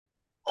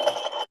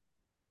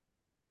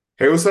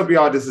Hey, what's up,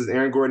 y'all? This is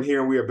Aaron Gordon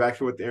here, and we are back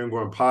here with the Aaron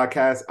Gordon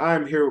podcast.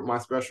 I'm here with my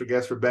special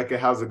guest, Rebecca.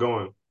 How's it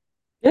going?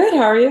 Good.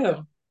 How are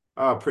you?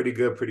 Oh, pretty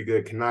good, pretty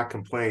good. Cannot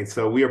complain.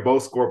 So we are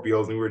both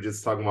Scorpios, and we were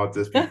just talking about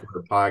this before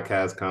the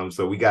podcast comes.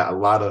 So we got a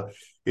lot of,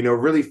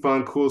 really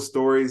fun, cool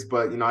stories.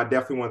 But I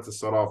definitely want to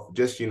start off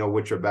just,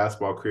 with your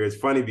basketball career. It's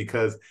funny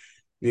because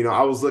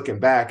I was looking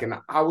back and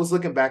I was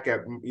looking back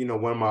at,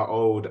 one of my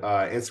old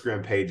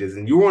Instagram pages,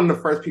 and you were one of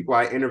the first people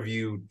I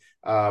interviewed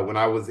when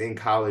I was in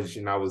college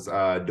and I was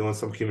doing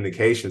some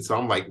communication. So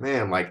I'm like,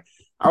 man, like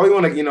I really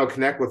want to,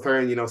 connect with her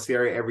and, see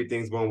how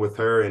everything's going with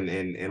her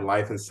and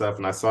life and stuff.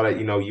 And I saw that,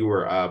 you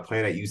were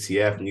playing at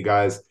UCF and you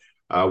guys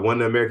won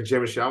the American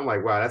Championship. I'm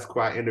like, wow, that's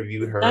cool. I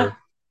interviewed her,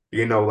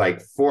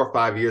 like 4 or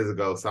 5 years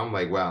ago. So I'm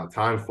like, wow,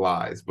 time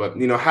flies. But,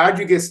 how'd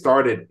you get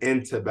started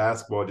into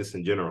basketball just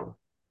in general?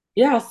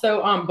 Yeah,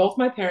 so both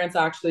my parents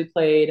actually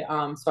played.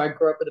 So I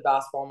grew up with a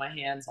basketball in my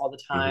hands all the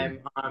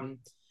Mm-hmm. time.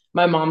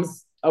 My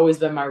mom's always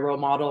been my role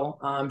model.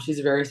 She's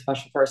a very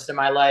special person in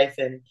my life,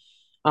 and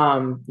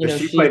And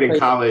she she played in played,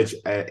 college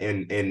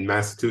in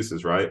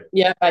Massachusetts, right?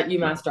 yeah, at Yeah.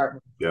 UMass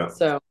Dartmouth. Yeah.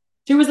 So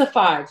she was a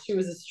five. She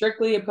was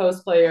strictly a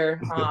post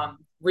player,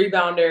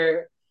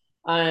 rebounder.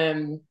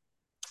 Um,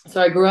 so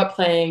I grew up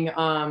playing,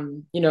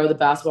 the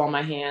basketball in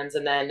my hands,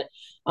 and then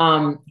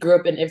grew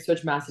up in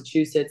Ipswich,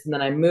 Massachusetts, and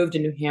then I moved to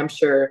New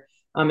Hampshire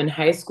in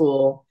high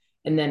school,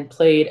 and then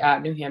played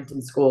at New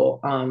Hampton School.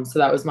 So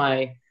that was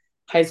my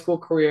high school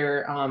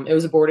career. It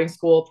was a boarding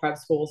school, prep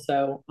school,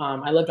 so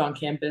I lived on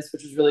campus,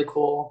 which was really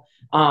cool.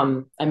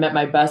 I met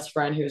my best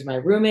friend, who was my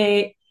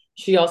roommate.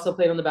 She also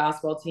played on the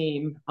basketball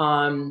team,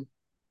 and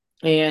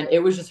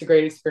it was just a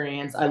great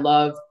experience. I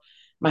love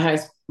my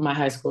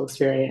high school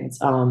experience.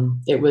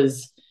 It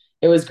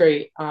was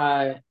great.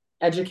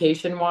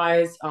 Education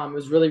wise, it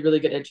was really really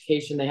good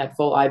education. They had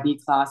full IB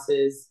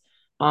classes,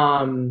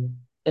 and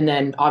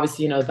then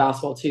obviously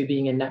basketball too,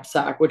 being in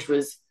NEPSAC, which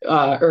was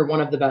or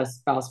one of the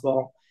best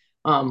basketball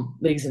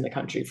leagues in the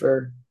country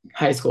for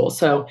high school.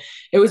 So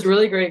it was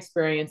really great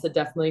experience. It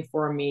definitely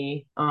formed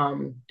me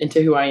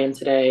into who I am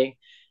today.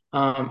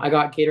 I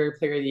got Gatorade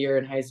Player of the Year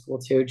in high school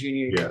too,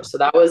 junior year. Yeah. So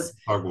that was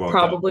Talk about that.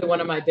 probably one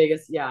of my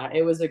biggest. Yeah,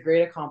 it was a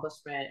great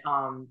accomplishment.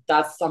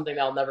 That's something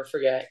that I'll never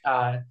forget.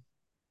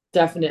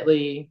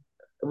 Definitely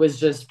was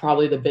just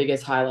probably the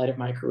biggest highlight of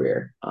my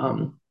career,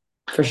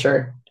 for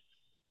sure.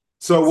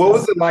 So what So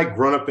was it like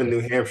growing up in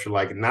New Hampshire?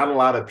 Like not a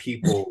lot of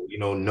people,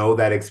 know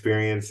that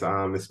experience.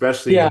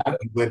 Especially, yeah,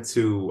 you went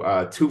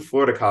to two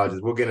Florida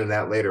colleges. We'll get into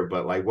that later,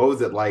 but like what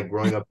was it like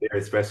growing up there,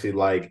 especially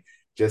like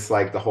just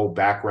like the whole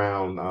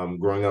background,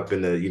 growing up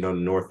in the,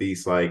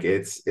 Northeast. Like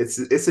it's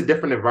a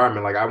different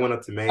environment. Like I went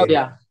up to oh Maine.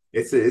 yeah,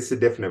 It's a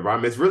different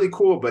environment. It's really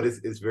cool, but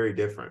it's very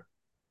different.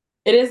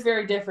 it is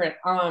very different.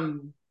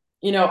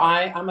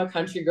 I'm a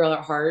country girl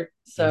at heart,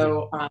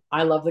 so Mhm.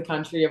 I love the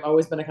country. I've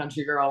always been a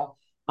country girl.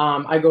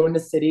 I go into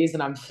cities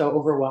and I'm so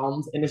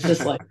overwhelmed, and it's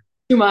just like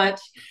too much.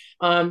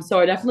 So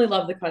I definitely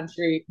love the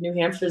country. New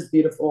Hampshire is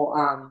beautiful.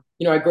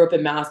 I grew up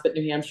in Mass, but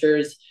New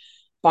Hampshire's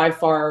by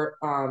far,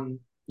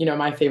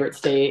 my favorite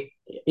state.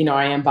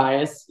 I am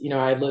biased.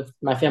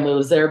 My family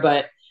lives there,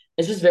 but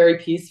it's just very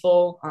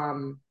peaceful.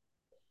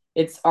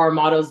 It's our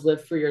mottos: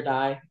 live free or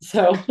die.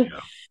 So Yeah.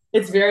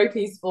 it's very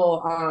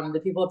peaceful. The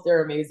people up there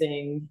are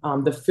amazing.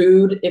 The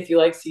food, if you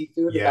like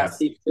seafood, the best Yes.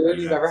 seafood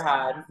you've ever Yes.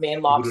 had, Maine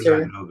People do not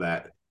lobster. know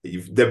that.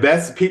 The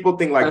best people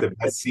think like the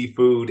best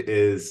seafood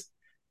is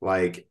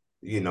like,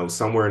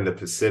 somewhere in the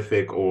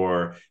Pacific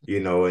or,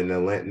 in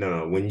the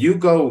no. When you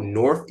go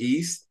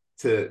northeast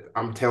to,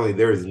 I'm telling you,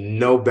 there is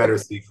no better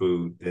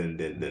seafood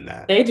than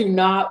that. They do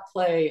not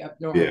play up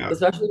north, Yeah.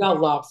 especially about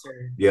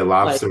lobster. Yeah,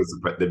 Like lobster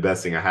was the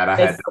best thing I had. I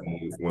had it's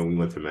that when we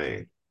went to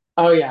Maine.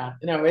 oh yeah,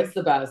 no, it's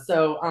the best.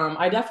 So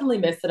I definitely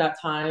miss it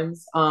at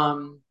times.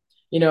 But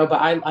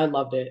I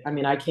loved it. I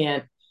mean, I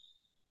can't,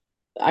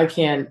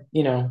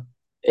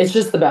 it's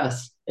just the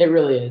best. It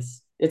really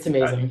is. It's I,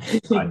 amazing.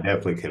 I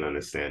definitely can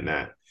understand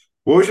that.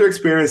 What was your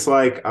experience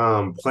like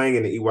playing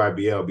in the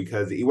EYBL?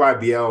 Because the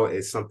EYBL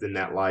is something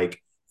that like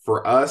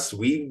for us,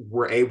 we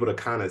were able to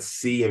kind of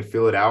see and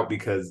feel it out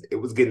because it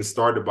was getting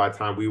started by the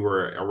time we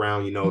were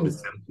around,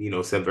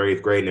 seventh or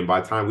eighth grade. And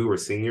by the time we were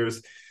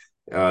seniors,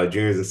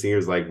 juniors and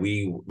seniors, like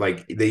we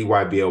like the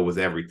EYBL was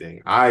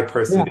everything. I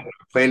personally Yeah.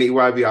 didn't play in the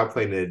EYBL. I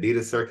played in the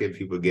Adidas circuit.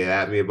 People get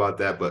at me about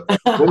that. But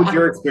what was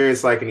your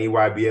experience like in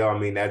EYBL? I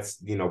mean, that's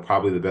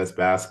probably the best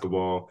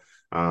basketball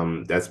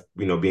that's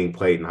being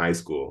played in high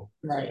school.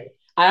 Right.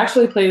 I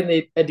actually played in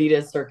the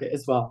Adidas circuit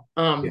as well.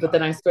 But Yeah,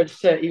 then I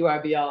switched to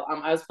EYBL.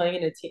 I was playing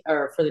in a team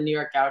or for the New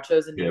York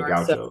Gauchos in New yeah,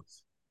 York. So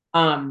Gauchos.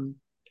 um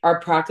our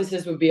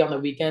practices would be on the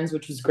weekends,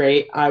 which was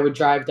great. I would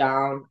drive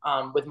down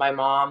with my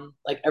mom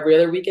like every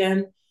other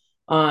weekend.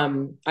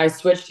 I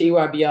switched to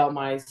EYBL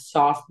my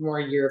sophomore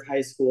year of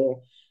high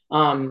school.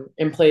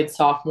 And played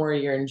sophomore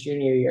year and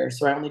junior year.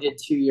 So I only did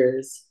 2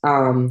 years.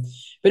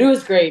 But it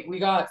was great. We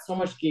got so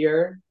much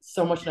gear,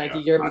 so much Yeah,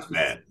 Nike gear, which not was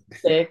bad.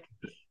 sick.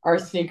 Our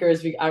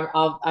sneakers,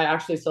 I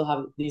actually still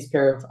have these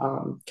pair of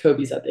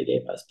Kobe's that they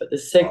gave us, but the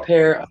sick Oh,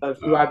 pair of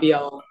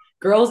EYBL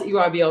girls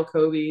EYBL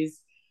Kobe's.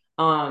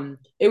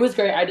 It was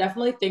great. I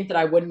definitely think that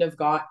I wouldn't have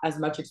got as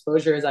much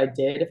exposure as I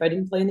did if I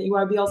didn't play in the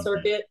EYBL Mhm.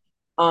 circuit.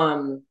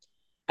 Um,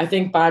 I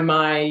think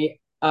I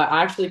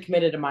actually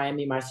committed to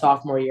Miami my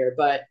sophomore year,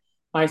 but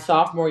my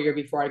sophomore year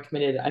before I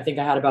committed, I think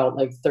I had about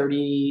like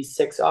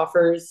 36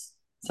 offers,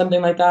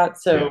 something like that. Yeah.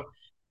 So,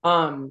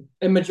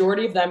 a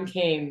majority of them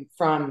came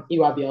from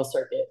EYBL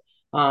circuit.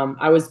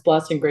 I was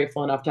blessed and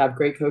grateful enough to have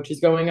great coaches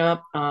going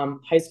up.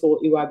 High school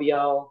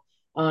EYBL,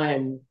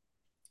 um,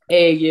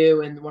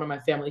 AAU, and one of my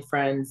family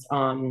friends,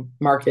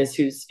 Marcus,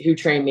 who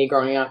trained me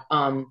growing up.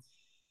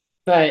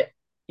 But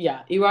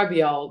yeah,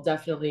 EYBL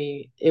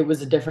definitely, it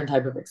was a different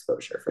type of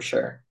exposure for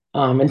sure.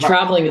 And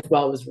traveling as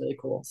well was really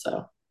cool.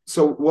 So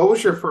So what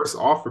was your first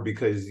offer?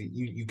 Because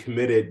you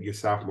committed your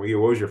sophomore year.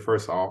 What was your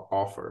first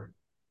offer?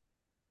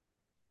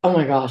 oh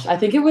my gosh, I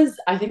think it was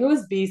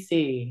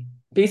BC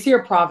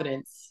or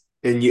Providence.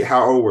 And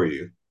how old were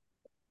you?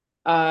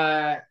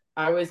 Uh,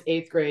 I was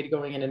eighth grade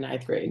going into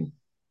ninth grade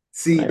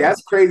See, when I went.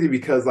 that's crazy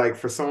because like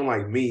for someone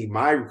like me,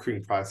 my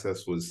recruiting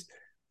process was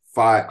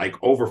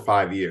over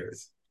 5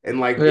 years. And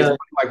like it's Really?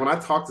 like when I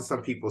talk to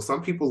some people's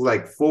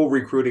like full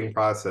recruiting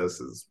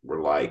processes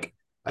were like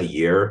a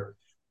year,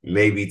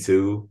 maybe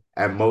two,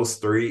 at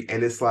most three.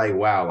 And it's like,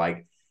 wow,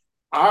 like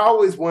I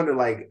always wonder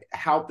like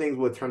how things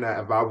would turn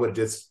out if I would have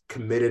just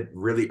committed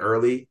really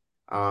early.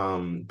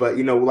 But like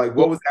Yeah,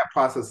 what was that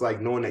process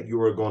like knowing that you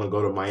were going to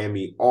go to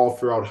Miami all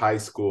throughout high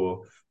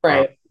school,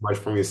 right, much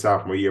from your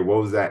sophomore year? What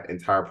was that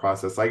entire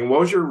process like? And what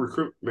was your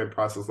recruitment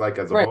process like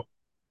as a right. whole?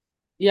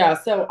 Yeah,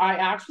 so I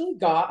actually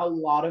got a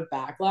lot of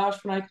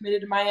backlash when I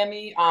committed to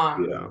Miami.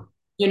 Yeah.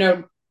 You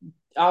know,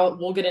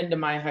 we'll get into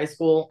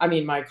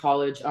my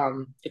college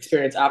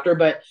experience after,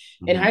 but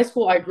in Mhm. high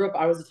school I grew up,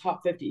 I was a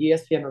top 50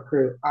 ESPN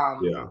recruit.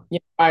 Yeah.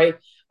 I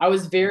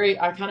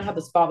kind of had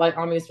the spotlight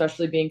on me,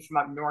 especially being from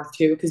up north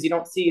too, because you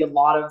don't see a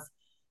lot of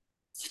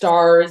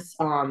stars.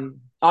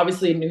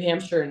 Obviously in New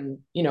Hampshire and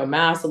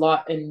Mass a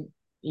lot in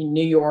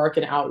New York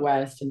and out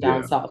west and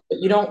down Yeah. south, but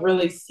you don't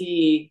really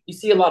see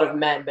a lot of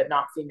men, but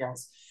not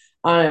females.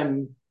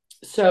 Um,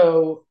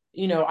 so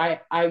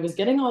I was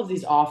getting all of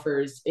these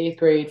offers eighth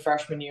grade,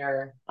 freshman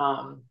year,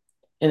 and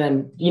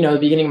then the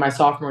beginning of my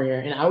sophomore year,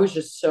 and I was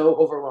just so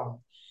overwhelmed.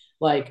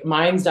 Like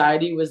my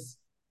anxiety was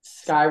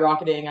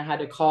skyrocketing. I had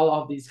to call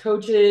all these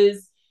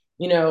coaches.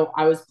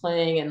 I was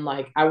playing and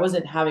like I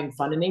wasn't having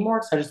fun anymore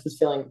because I just was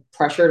feeling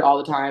pressured all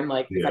the time.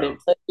 Like if I Yeah.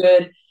 didn't play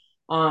good,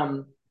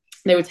 um,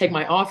 they would take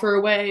my offer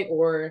away,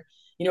 or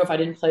if I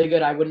didn't play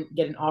good, I wouldn't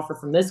get an offer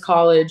from this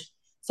college.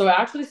 So I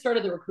actually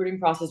started the recruiting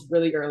process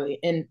really early,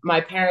 and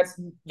my parents,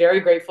 very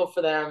grateful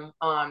for them.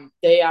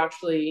 They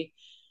actually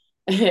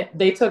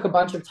they took a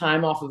bunch of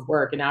time off of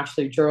work and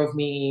actually drove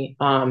me.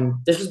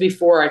 This was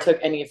before I took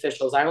any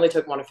officials. I only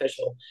took one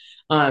official,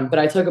 but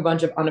I took a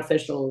bunch of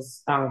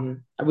unofficials.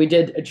 We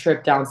did a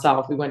trip down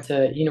south. We went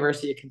to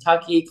University of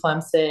Kentucky,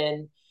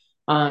 Clemson,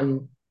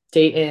 um,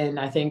 Dayton,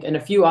 I think, and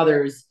a few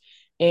others.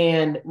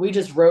 And we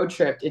just road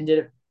tripped and did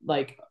it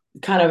like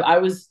kind of. I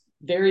was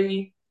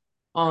very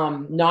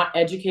not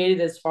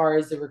educated as far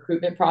as the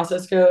recruitment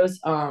process goes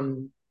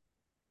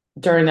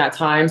during that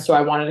time, so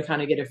I wanted to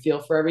kind of get a feel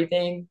for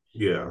everything.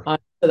 Yeah.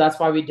 So that's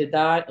why we did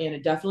that, and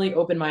it definitely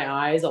opened my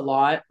eyes a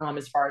lot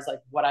as far as like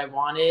what I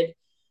wanted,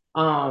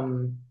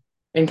 um,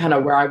 and kind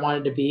of where I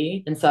wanted to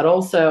be and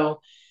settle.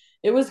 So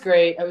it was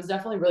great. It was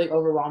definitely really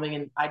overwhelming,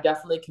 and I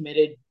definitely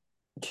committed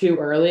too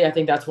early. I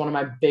think that's one of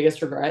my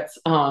biggest regrets.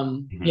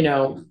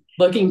 Mhm.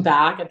 Looking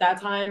back at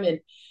that time, and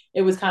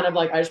it was kind of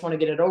like I just want to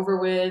get it over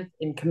with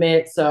and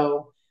commit,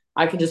 so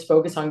I can just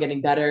focus on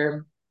getting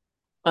better,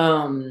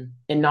 and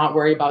not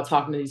worry about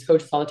talking to these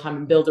coaches all the time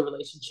and build a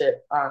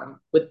relationship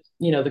with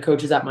the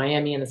coaches at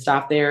Miami and the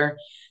staff there.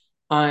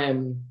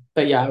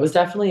 But yeah, it was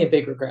definitely a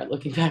big regret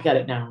looking back at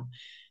it now.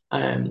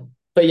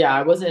 But yeah,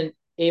 I wasn't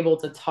able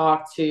to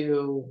talk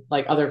to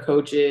like other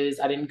coaches.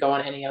 I didn't go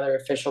on any other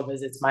official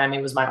visits.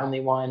 Miami was my only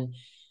one.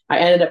 I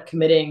ended up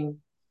committing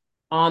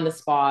on the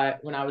spot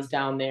when I was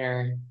down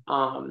there.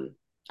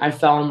 I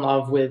fell in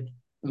love with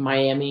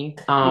Miami.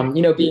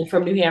 Being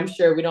from New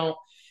Hampshire,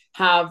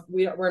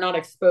 we're not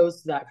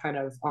exposed to that kind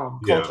of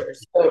Yeah. culture.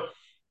 So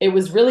it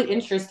was really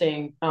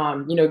interesting,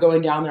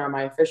 going down there on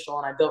my official,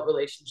 and I built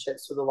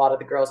relationships with a lot of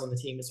the girls on the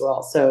team as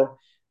well. So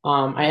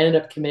I ended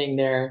up committing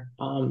there.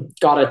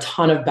 Got a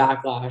ton of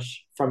backlash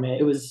from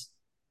it. It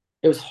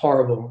was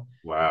horrible.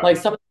 Like Wow.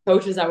 some of the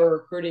coaches that were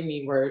recruiting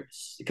me were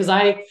because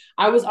I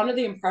was under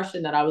the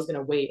impression that I was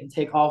gonna wait and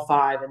take all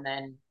five and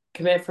then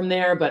commit from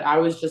there. But I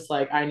was just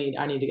like, I need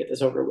to get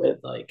this over with.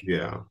 Like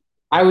Yeah.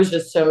 I was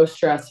just so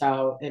stressed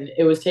out, and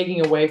it was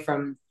taking away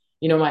from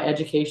my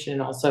education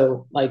and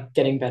also like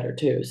getting better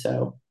too.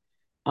 So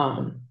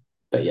um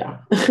but yeah.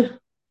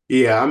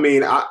 Yeah, I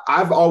mean,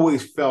 I've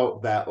always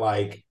felt that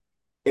like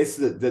it's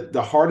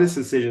the hardest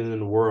decisions in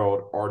the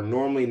world are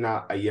normally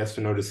not a yes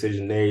or no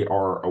decision. They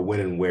are a when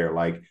and where.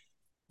 Like, do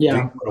you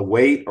Yeah, want to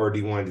wait or do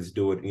you want to just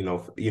do it,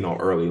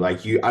 early? Like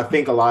I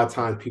think a lot of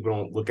times people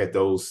don't look at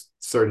those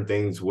certain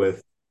things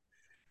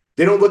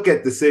they don't look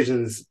at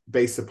decisions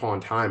based upon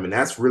time. And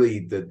that's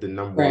really the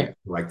number one, right.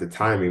 like the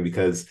timing,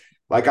 because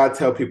like I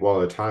tell people all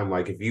the time,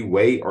 like if you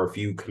wait or if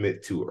you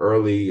commit too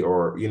early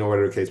or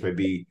whatever the case may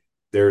be,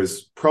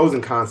 there's pros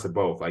and cons to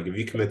both. Like if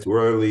you commit too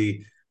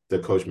early, the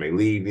coach may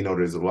leave.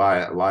 There's a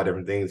lot of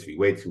different things. If you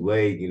wait too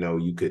late,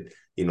 you could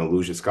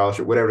lose your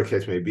scholarship, whatever the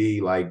case may be.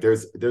 Like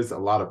there's a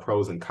lot of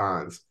pros and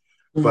cons.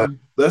 But Mhm.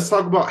 let's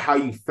talk about how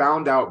you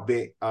found out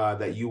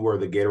that you were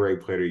the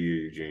Gatorade Player of the Year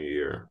your junior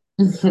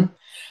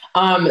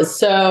year.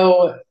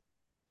 So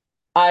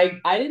I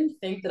didn't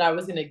think that I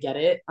was gonna get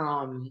it.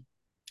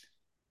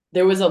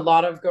 There was a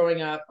lot of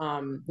growing up,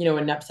 in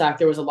NEPSAC,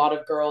 there was a lot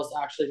of girls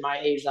actually my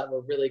age that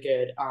were really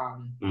good. I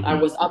Mm-hmm.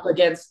 was up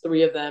against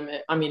three of them.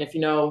 I mean, if you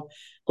know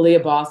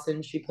Aaliyah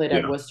Boston, she played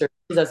at Yeah. Worcester.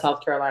 She's at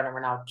South Carolina.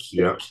 We're now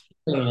Yeah.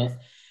 killing it.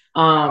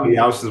 Oh,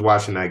 yeah, I Um, was just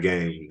watching that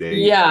game.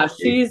 yeah, They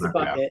she's a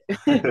knocked it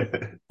out.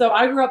 bucket. So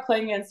I grew up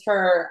playing against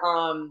her,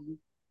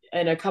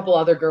 and a couple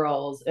other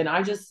girls, and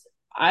I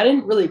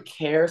didn't really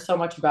care so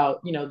much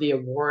about the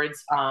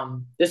awards.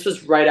 This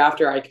was right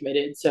after I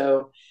committed,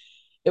 so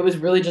it was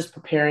really just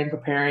preparing,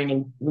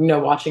 and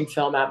watching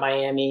film at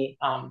Miami,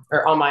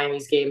 or on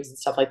Miami's games and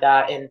stuff like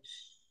that. And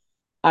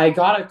I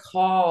got a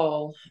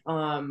call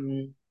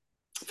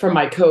from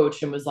my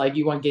coach and was like,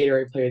 "You won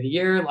Gatorade Player of the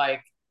Year,"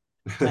 like,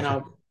 and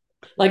I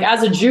like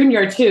as a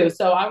junior too.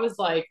 So I was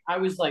like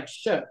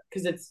shook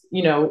because it's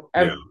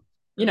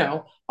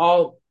Yeah.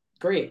 all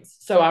grades.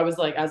 So I was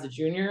like, as a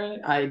junior,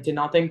 I did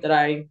not think that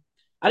I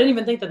didn't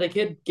even think that they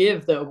could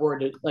give the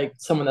award to like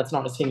someone that's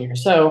not a senior.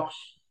 So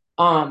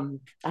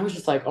I was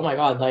just like, oh my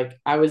god, like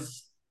I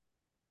was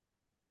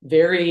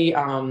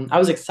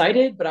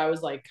excited, but I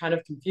was like kind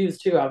of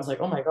confused too. I was like,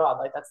 oh my god,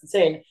 like that's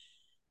insane.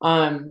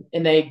 And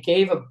they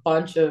gave a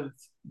bunch of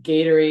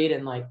Gatorade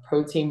and like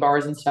protein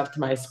bars and stuff to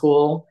my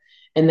school.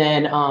 And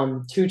then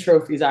two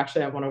trophies.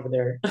 Actually, I have one over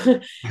there.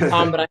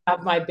 But I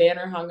have my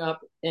banner hung up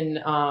in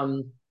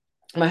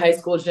my high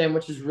school gym,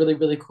 which is really,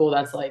 really cool.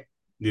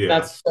 Yeah.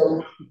 That's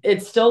so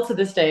it's still to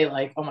this day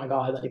like, oh my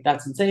God, like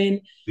that's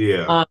insane.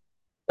 Yeah. Um,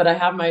 but I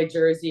have my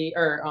jersey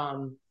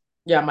or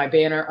yeah, my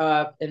banner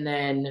up, and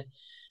then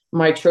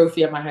my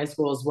trophy at my high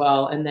school as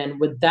well. And then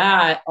with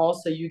that,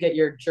 also you get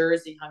your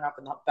jersey hung up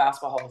in the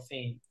Basketball Hall of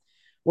Fame,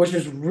 which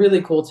is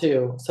really cool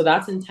too. So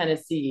that's in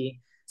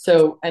Tennessee.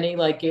 So any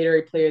like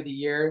Gatorade Player of the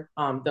Year,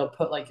 they'll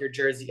put like your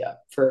jersey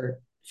up for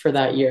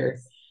that year.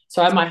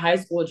 So I have my high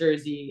school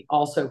jersey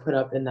also put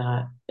up in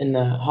the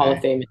Hall of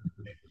Hey, Fame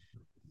in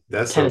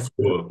that's so Tennessee.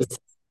 cool.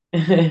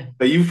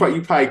 So you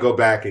probably go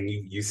back and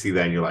you see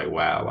that and you're like,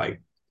 wow,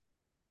 like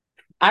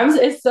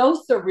It's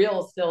so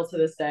surreal still to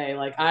this day.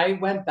 Like I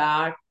went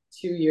back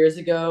 2 years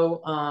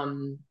ago,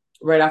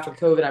 right after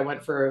COVID, I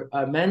went for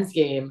a men's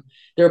game.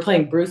 They were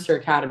playing Brewster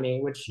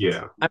Academy, which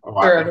yeah. I'm Oh,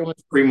 sure everyone,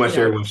 pretty much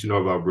everyone should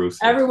know about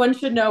Brewster. everyone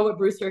should know what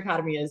Brewster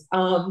Academy is.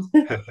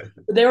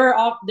 They were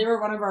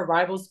one of our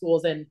rival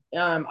schools, and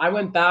I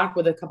went back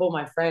with a couple of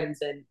my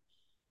friends, and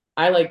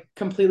I like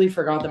completely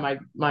forgot that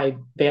my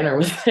banner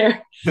was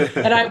there.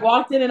 And I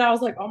walked in and I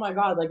was like, oh my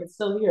God, like it's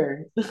still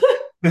here.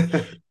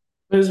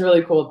 It was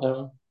really cool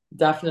though.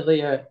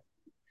 Definitely a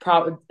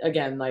probably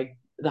again like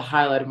the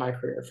highlight of my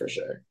career for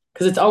sure.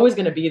 Because it's always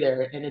going to be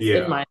there, and it's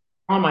in Yeah. my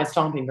on my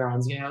stomping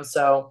grounds.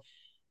 So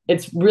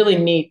it's really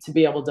neat to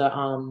be able to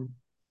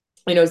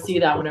see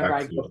that Go whenever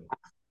back I to go it. back.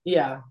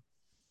 Yeah,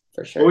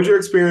 for What was sure. your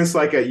experience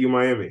like at U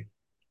Miami?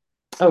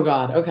 Oh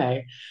God.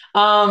 Okay.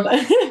 Um,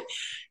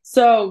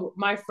 so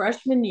my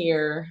freshman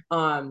year,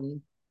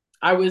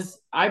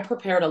 I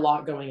prepared a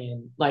lot going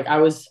in. Like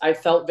I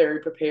felt very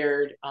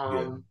prepared.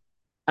 Yeah.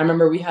 I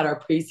remember we had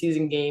our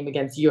preseason game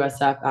against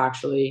USF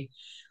actually.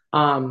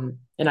 And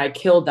I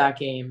killed that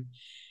game.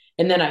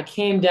 And then I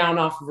came down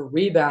off of a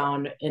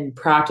rebound in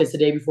practice the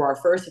day before our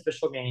first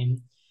official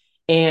game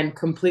and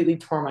completely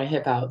tore my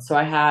hip out. So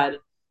I had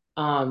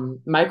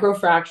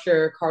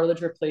microfracture,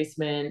 cartilage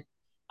replacement,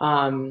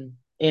 and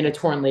a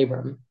torn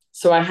labrum.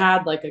 So I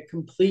had like a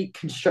complete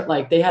construct,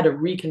 like they had to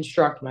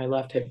reconstruct my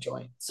left hip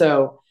joint.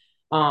 So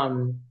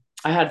I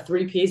had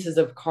three pieces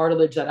of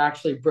cartilage that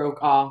actually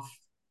broke off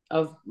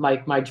of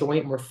like my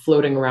joint and were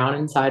floating around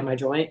inside my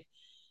joint.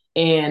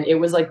 And it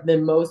was like the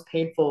most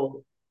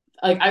painful.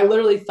 Like I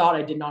literally thought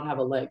I did not have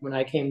a leg when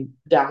I came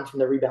down from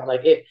the rebound.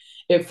 Like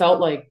it felt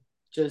like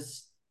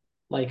just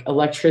like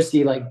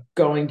electricity like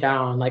going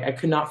down. Like I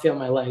could not feel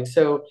my legs.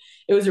 So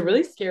it was a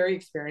really scary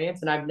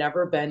experience, and I've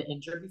never been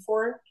injured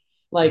before.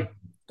 Like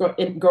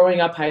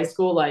growing up high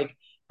school, like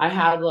I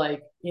had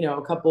like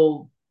a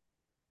couple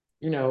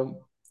you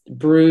know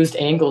bruised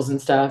ankles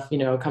and stuff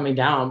coming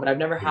down, but I've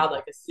never Yeah. had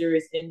like a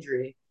serious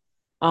injury.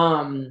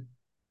 Um,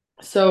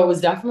 so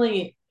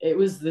it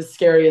was the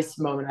scariest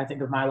moment I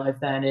think of my life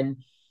then. And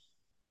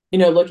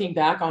looking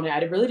back on it,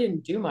 I really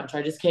didn't do much.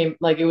 I just came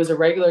like it was a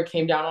regular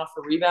came down off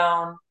a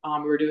rebound.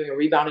 We were doing a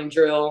rebounding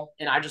drill,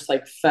 and I just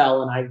like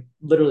fell, and I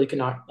literally could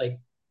not like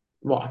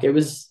walk. It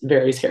was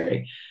very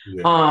scary.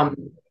 Yeah. Um,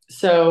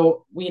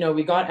 so we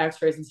got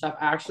X-rays and stuff.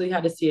 I actually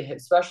had to see a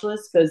hip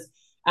specialist because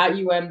at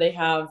UM they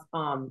have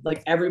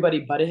like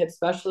everybody but a hip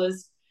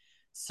specialist.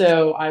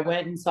 So I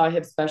went and saw a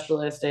hip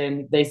specialist,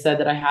 and they said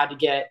that I had to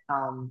get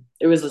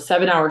it was a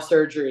 7-hour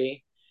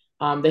surgery.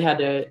 They had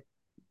to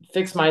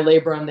fix my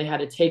labrum. They had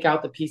to take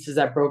out the pieces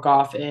that broke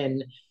off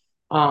and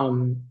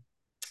um,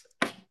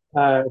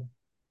 uh,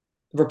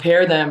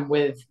 repair them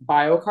with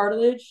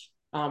biocartilage,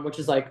 which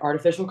is like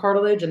artificial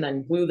cartilage, and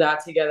then glue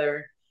that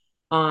together.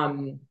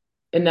 Um,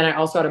 and then I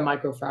also had a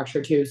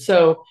microfracture too.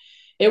 So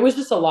it was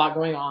just a lot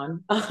going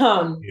on.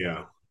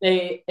 Yeah.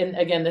 And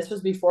again, this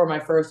was before my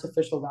first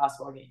official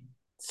basketball game.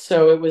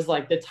 So it was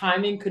like the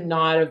timing could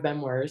not have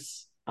been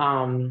worse.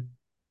 I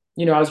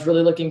was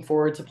really looking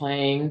forward to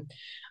playing.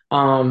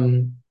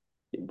 Um,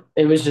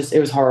 it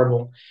was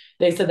horrible.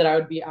 They said that I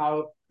would be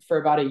out for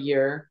about a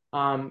year.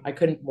 I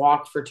couldn't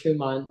walk for 2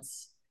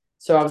 months.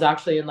 So I was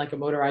actually in like a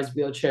motorized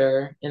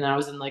wheelchair and I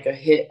was in like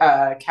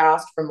a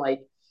cast from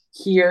like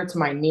here to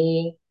my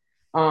knee.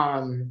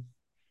 Um,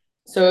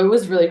 so it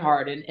was really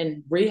hard.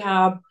 And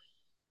rehab,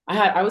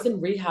 I was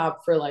in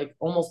rehab for like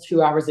almost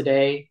 2 hours a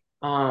day.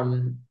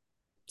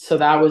 So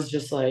that was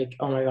just like,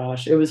 oh my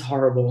gosh, it was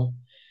horrible.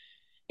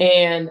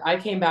 And I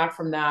came back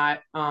from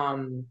that.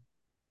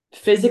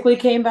 Physically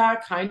came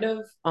back kind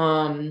of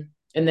and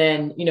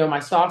then my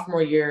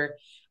sophomore year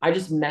I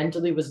just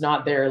mentally was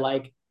not there.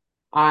 Like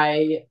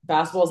I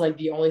basketball is like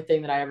the only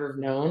thing that I ever have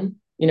known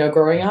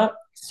growing up,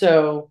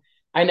 so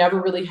I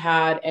never really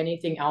had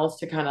anything else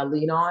to kind of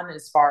lean on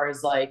as far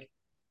as like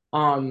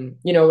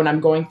when I'm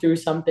going through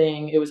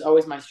something. It was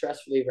always my stress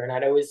reliever and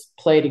I'd always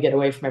play to get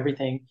away from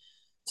everything.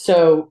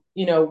 So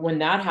when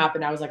that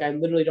happened I was like, I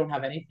literally don't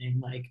have anything.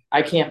 Like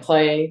I can't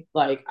play,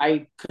 like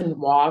I couldn't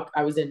walk.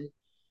 I was in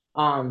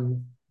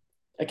um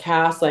a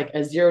cast, like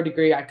a 0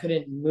 degree. I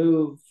couldn't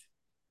move.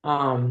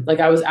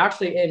 Like I was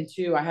actually in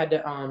too. I had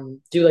to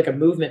do like a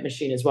movement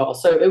machine as well.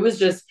 So it was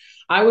just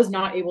I was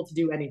not able to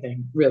do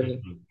anything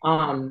really.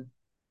 Mhm.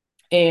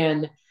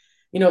 And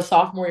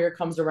sophomore year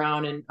comes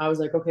around and I was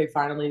like, okay,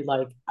 finally,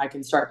 like I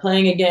can start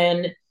playing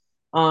again.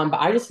 But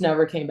I just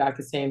never came back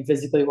the same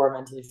physically or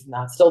mentally from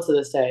that, still to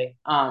this day.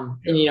 And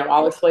Yeah.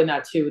 I'll explain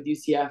that too with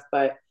UCF,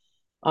 but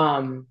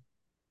um,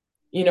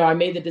 I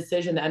made the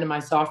decision the end of my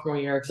sophomore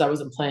year because I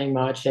wasn't playing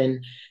much,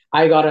 and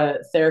I got a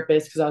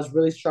therapist because I was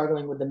really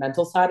struggling with the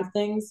mental side of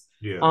things.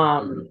 Yeah.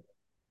 Um,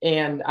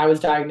 and I was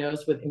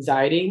diagnosed with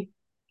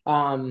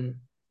um,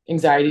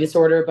 anxiety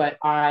disorder, but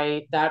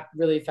I that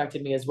really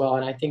affected me as well,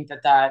 and I think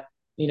that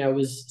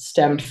was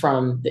stemmed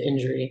from the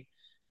injury,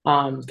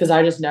 because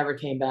I just never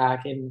came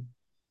back. And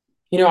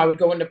I would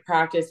go into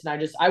practice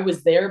and I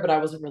was there, but I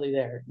wasn't really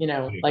there.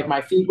 Like Yeah.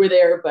 my feet were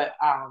there, but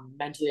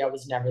mentally I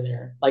was never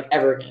there, like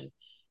ever again.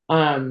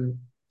 Um,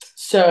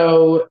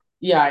 so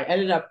yeah, I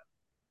ended up,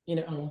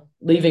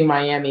 leaving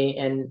Miami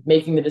and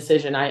making the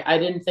decision. I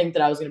didn't think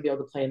that I was going to be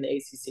able to play in the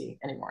ACC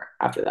anymore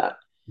after that.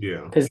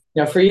 Yeah. Because,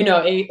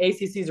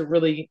 ACC is a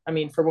really, I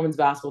mean, for women's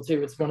basketball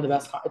too, it's one of the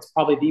best, it's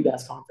probably the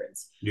best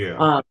conference Yeah.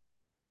 um,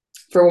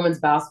 for women's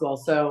basketball.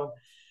 So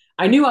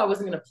I knew I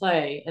wasn't going to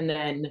play. And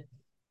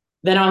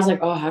then I was like,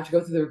 oh, I have to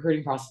go through the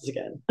recruiting process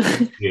again.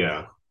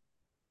 Yeah.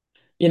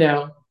 you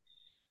know,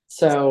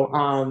 so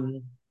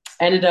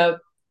ended up,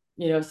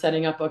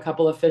 setting up a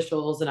couple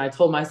officials, and I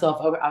told myself,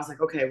 oh, I was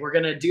like, okay, we're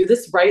gonna do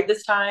this right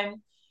this time,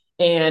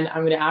 and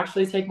I'm gonna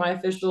actually take my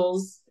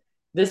officials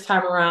this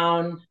time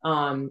around,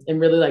 and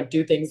really like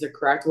do things the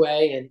correct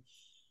way, and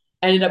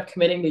ended up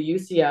committing to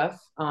UCF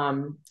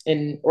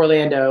in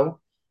Orlando,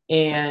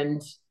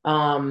 and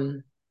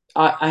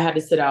I had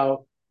to sit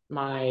out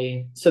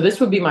so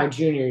this would be my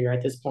junior year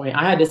at this point.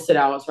 I had to sit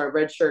out, so I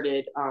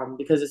redshirted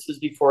because this was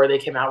before they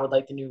came out with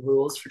like the new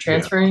rules for Yeah.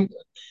 transferring.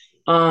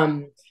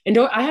 And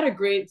I had a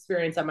great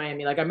experience at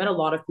Miami. Like I met a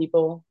lot of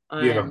people.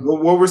 Yeah.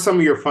 What were some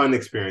of your fun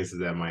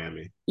experiences at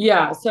Miami?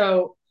 Yeah,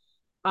 so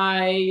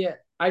I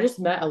just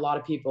met a lot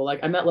of people. Like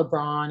I met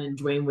LeBron and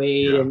Dwayne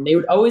Wade, Yeah. and they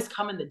would always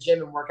come in the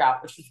gym and work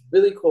out, which was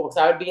really cool because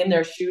I would be in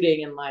there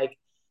shooting, and like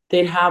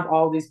they'd have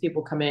all these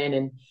people come in.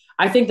 And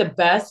I think the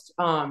best,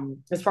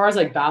 as far as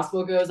like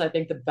basketball goes, I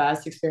think the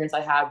best experience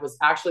I had was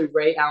actually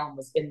Ray Allen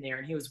was in there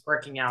and he was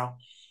working out,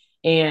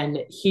 and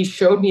he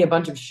showed me a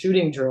bunch of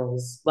shooting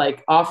drills,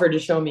 like offered to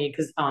show me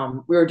because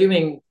we were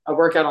doing a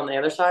workout on the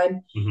other side,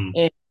 Hmm.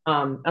 and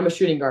I'm a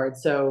shooting guard,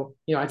 so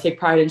I take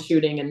pride in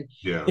shooting, and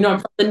Yeah. I'm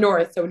from the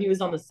north, so when he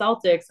was on the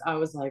Celtics, I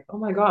was like, oh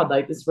my god,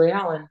 like this Ray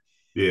Allen,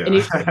 and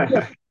he,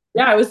 Yeah.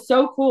 yeah, it was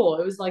so cool.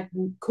 It was like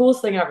the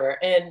coolest thing ever,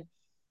 and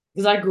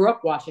because I grew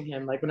up watching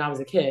him like when I was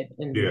a kid,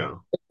 and Yeah.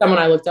 someone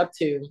I looked up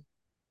to,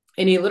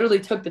 and he literally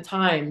took the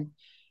time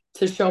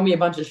to show me a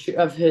bunch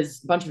of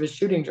his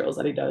shooting drills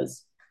that he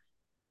does.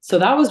 So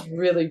that was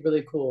really,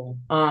 really cool.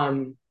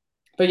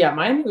 But yeah,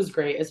 Miami was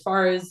great. As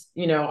far as,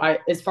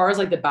 as far as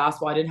like the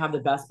basketball, I didn't have the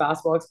best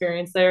basketball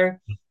experience there,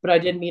 but I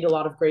did meet a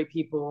lot of great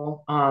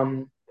people.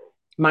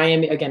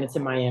 Miami, again, it's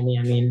in Miami.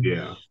 I mean,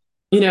 Yeah.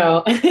 you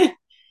know,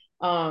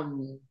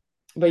 um,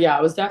 but yeah,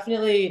 it was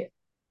definitely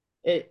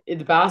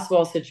the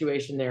basketball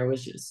situation there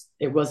was just,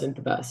 it wasn't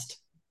the best.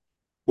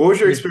 What was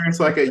your experience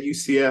like at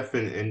UCF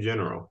in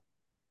general?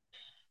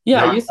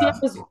 Yeah, Not UCF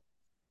was basketball.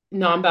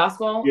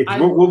 non-basketball. Yeah,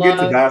 because I we'll get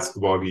to love,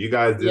 basketball. You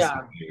guys did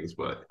some yeah, things,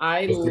 but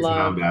I let's get to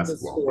loved the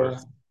non-basketball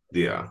first. school.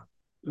 Yeah.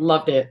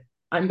 Loved it.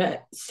 I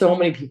met so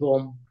many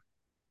people.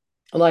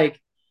 Like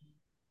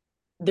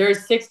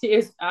there's 60,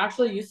 it's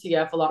actually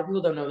UCF. A lot of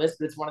people don't know this,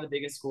 but it's one of the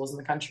biggest schools in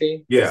the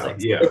country. It's Yeah, like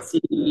yeah,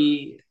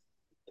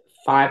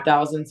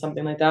 65,000,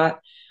 something like that.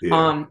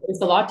 yeah,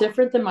 It's a lot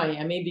different than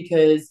Miami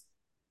because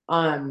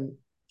um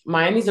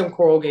Miami's in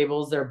Coral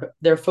Gables.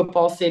 Their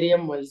football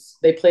stadium was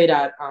they played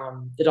at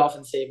the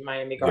Dolphin Stadium,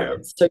 Miami yeah.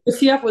 Gardens. So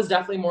UCF was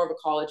definitely more of a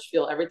college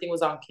feel. Everything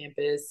was on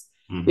campus.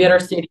 We had Hmm. our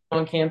stadium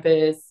on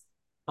campus.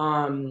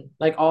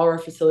 Like all our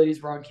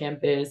facilities were on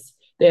campus.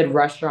 They had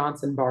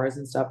restaurants and bars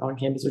and stuff on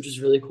campus, which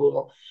is really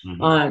cool.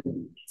 Hmm. Um,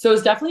 so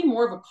it's definitely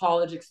more of a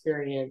college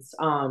experience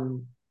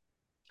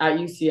at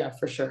UCF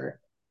for sure,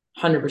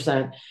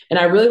 100%. And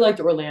I really liked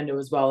Orlando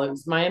as well. It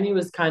was Miami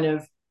was kind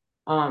of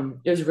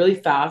it was really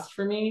fast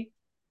for me.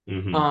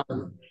 Hmm.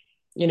 Um,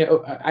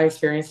 I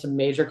experienced a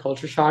major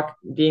culture shock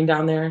being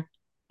down there.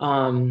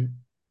 Um,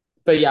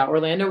 but yeah,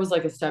 Orlando was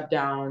like a step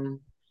down.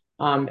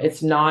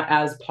 It's not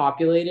as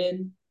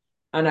populated,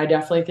 and I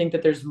definitely think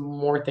that there's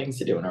more things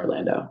to do in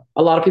Orlando.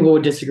 A lot of people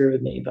would disagree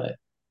with me, but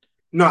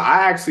No,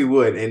 I actually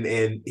would,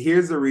 and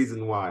here's the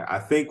reason why. I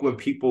think when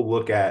people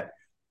look at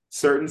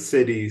certain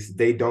cities,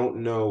 they don't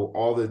know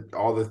all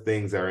the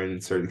things that are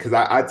in certain. Because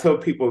I tell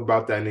people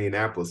about that in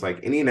Indianapolis. Like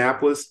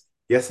Indianapolis,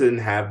 yes, it didn't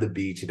have the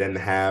beach, it didn't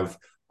have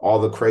all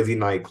the crazy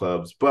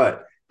nightclubs,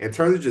 but in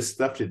terms of just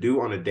stuff to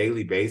do on a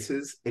daily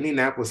basis,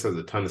 Indianapolis has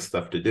a ton of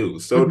stuff to do.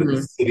 So do mhm.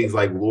 cities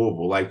like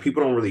Louisville. Like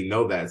people don't really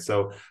know that.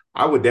 So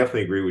I would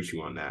definitely agree with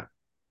you on that.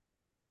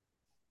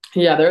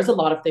 Yeah, there's a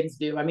lot of things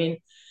to do. I mean,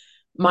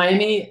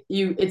 Miami,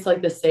 it's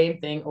like the same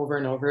thing over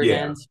and over Yeah,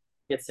 again. So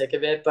you get sick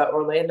of it. But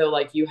Orlando,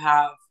 like you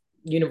have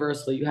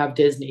Universal, you have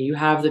Disney, you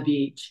have the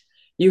beach,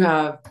 you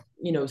have,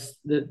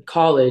 the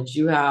college,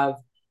 you have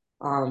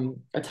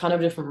a ton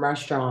of different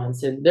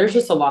restaurants, and there's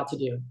just a lot to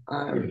do.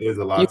 there's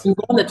a You lot to can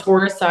go do. on the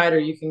tourist side or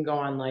you can go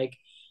on like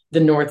the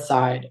north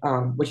side,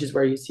 which is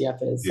where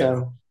UCF is. Yeah.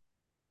 So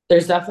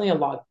there's definitely a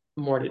lot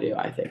more to do,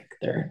 I think,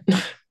 there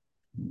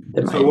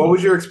than So what Miami.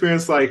 was your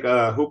experience like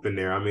hooping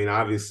there? I mean,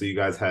 obviously you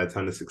guys had a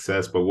ton of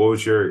success, but what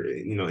was your,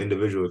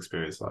 individual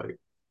experience like?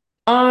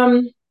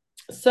 Um,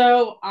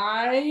 so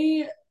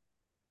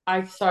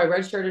I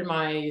redshirted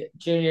my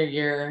junior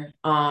year,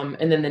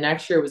 and then the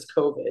next year was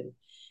COVID,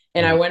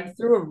 and I Mhm. went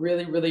through a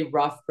really really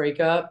rough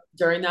breakup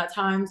during that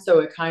time. So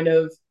it kind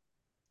of,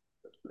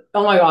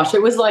 oh my gosh,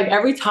 it was like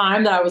every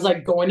time that I was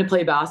like going to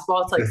play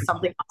basketball, it's like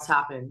something else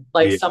happened,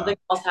 like Yeah, something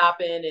else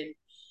happened, and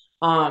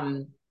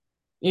um,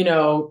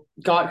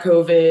 got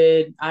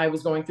COVID. I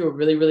was going through a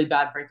really, really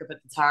bad breakup at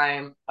the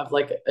time of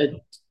like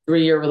a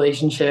 3-year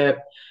relationship,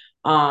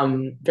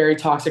 very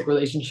toxic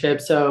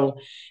relationship. So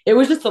it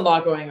was just a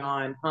lot going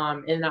on.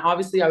 And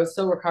obviously I was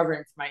still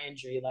recovering from my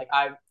injury. Like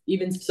I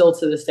even still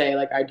to this day,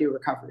 like I do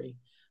recovery.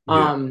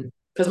 yeah,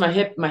 Because my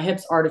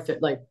hips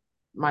like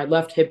my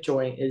left hip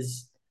joint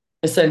is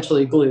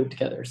essentially glued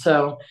together.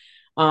 So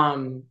I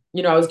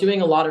was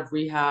doing a lot of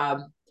rehab.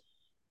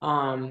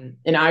 And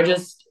I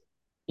just,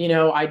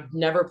 I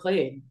never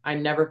played. I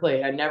never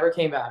played. I never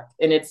came back.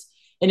 And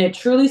it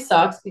truly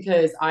sucks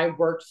because I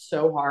worked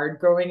so hard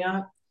growing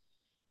up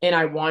and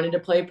I wanted to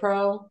play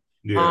pro.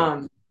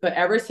 yeah, But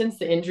ever since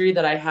the injury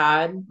that I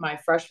had my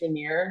freshman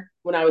year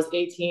when I was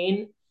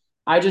 18,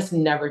 I just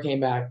never came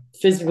back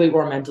physically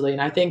or mentally.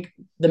 And I think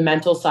the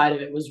mental side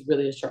of it was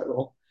really a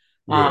struggle.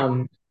 yeah,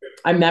 Um,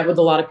 I met with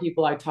a lot of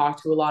people. I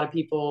talked to a lot of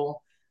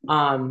people.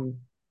 Um,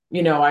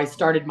 I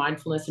started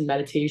mindfulness and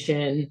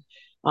meditation.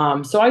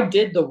 So I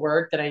did the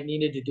work that I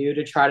needed to do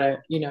to try to,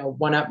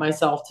 one up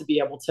myself to be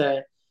able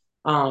to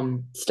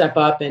step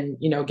up and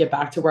get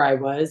back to where I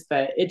was,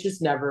 but it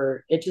just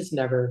never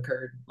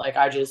occurred. Like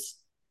I just,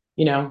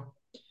 you know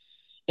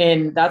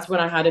and that's when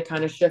I had to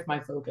kind of shift my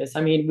focus.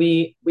 I mean,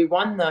 we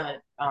won the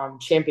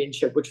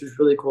championship, which was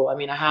really cool. I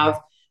mean,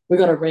 we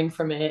got a ring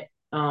from it,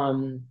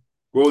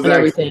 what was and that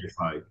everything. experience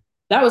like?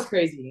 That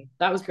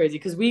was crazy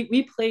because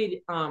we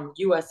played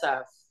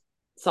USF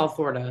South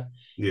Florida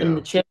in Yeah,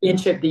 the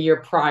championship the year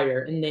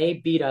prior, and they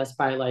beat us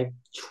by like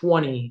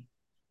 20.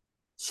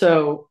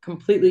 So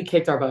completely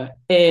kicked our butt.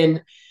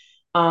 And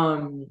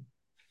um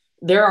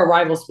they're a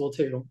rival school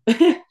too.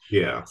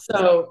 yeah,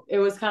 So it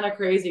was kind of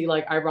crazy,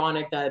 like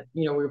ironic that,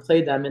 we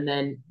played them. And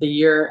then the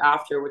year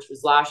after, which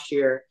was last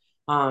year,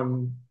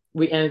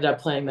 we ended up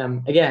playing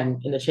them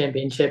again in the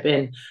championship.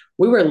 And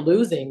we were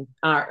losing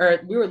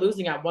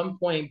at one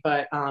point,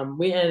 but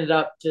we ended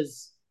up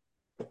just,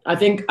 I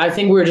think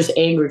we were just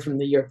angry from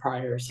the year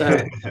prior. So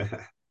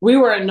we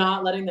were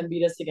not letting them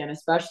beat us again,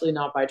 especially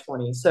not by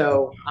 20.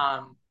 So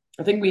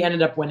I think we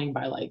ended up winning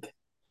by like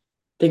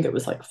think it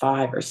was like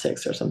 5 or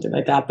 6 or something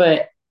like that.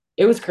 But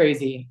it was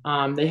crazy.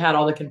 They had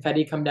all the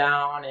confetti come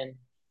down,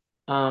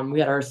 and we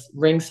had our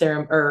ring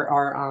ceremony or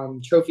our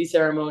trophy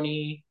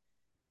ceremony.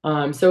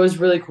 So it was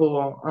really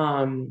cool.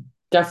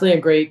 Definitely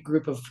a great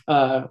group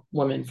of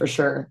women for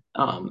sure.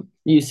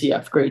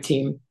 UCF, great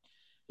team.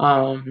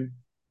 Um,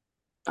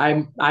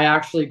 I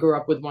actually grew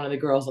up with one of the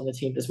girls on the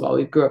team as well.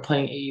 We grew up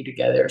playing AU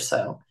together,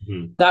 so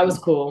Mhm. that was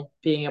cool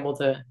being able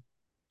to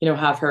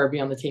have her be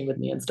on the team with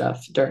me and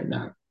stuff during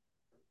that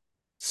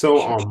for So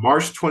sure. on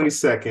March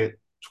 22nd,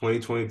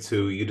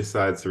 2022, you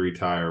decided to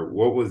retire.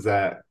 What was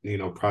that,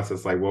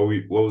 process like? What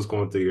was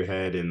going through your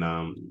head? And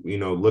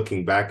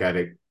looking back at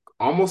it,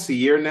 almost a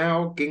year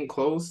now, getting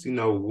close.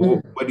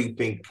 What do you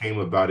think came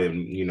about it?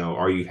 And,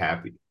 are you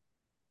happy?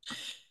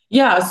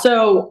 Yeah,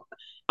 so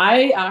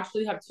I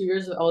actually have 2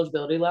 years of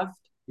eligibility left.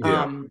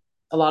 Yeah. Um,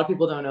 a lot of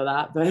people don't know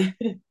that,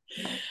 but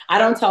I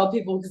don't tell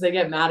people because they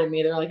get mad at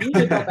me. They're like, "You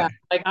should go back."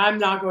 Like, I'm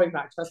not going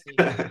back. Trust me.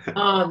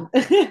 Um,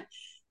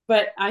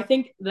 but I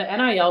think the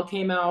NIL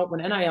came out.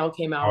 When NIL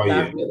came Oh out,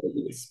 yeah. that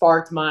really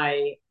sparked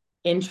my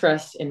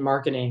interest in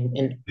marketing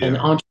and Yeah.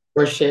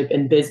 entrepreneurship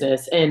and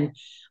business. And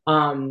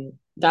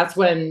that's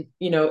when,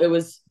 it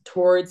was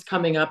towards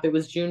coming up. It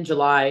was June,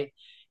 July.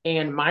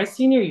 And my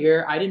senior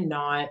year, I did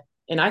not,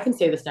 and I can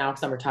say this now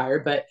because I'm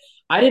retired, but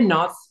I did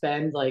not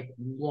spend like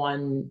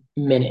 1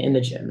 minute in the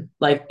gym,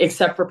 like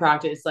except for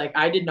practice. Like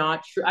I did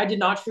not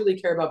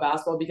truly care about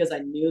basketball because I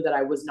knew that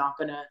I was not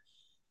gonna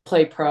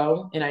play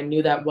pro, and I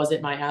knew that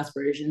wasn't my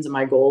aspirations and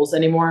my goals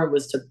anymore.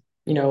 Was to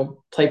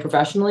play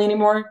professionally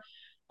anymore.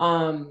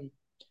 Um,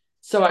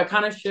 so I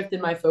kind of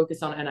shifted my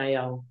focus on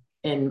NIL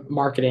and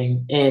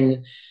marketing,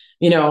 and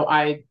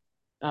I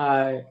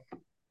uh,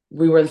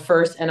 we were the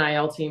first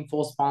NIL team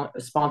full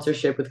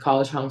sponsorship with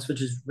College Hunks,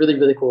 which is really,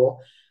 really cool.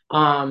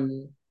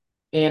 Um,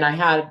 and I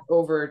had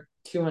over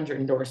 200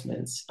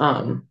 endorsements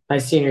my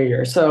senior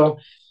year. So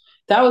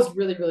that was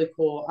really, really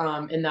cool.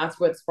 And that's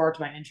what sparked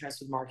my interest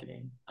with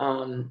marketing.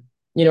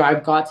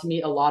 I've got to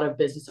meet a lot of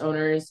business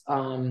owners.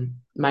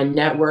 My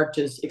network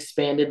just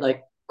expanded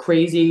like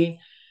crazy.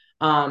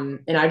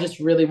 And I just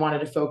really wanted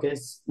to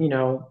focus,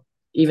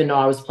 even though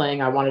I was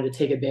playing, I wanted to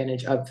take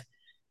advantage of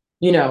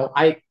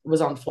I was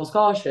on full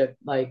scholarship,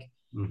 like,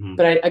 Hmm.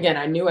 but again,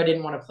 I knew I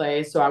didn't want to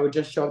play, so I would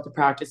just show up to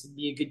practice and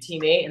be a good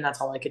teammate, and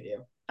that's all I could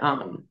do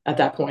at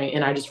that point.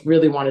 And I just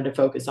really wanted to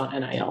focus on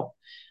NIL.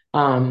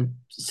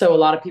 So a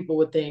lot of people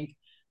would think,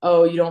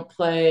 "Oh, you don't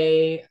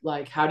play.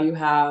 Like, how do you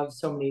have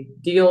so many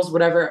deals?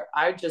 Whatever."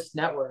 I just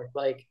network.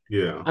 Like,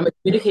 Yeah. I'm a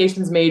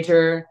communications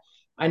major.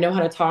 I know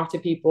how to talk to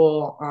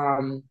people,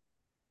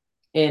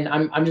 and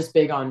I'm just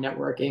big on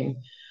networking.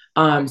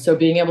 So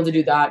being able to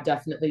do that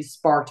definitely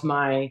sparked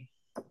my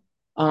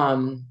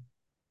um,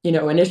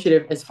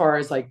 initiative as far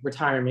as like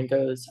retirement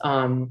goes.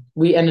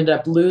 We ended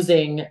up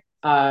losing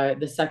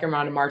the second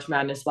round of March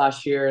Madness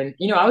last year, and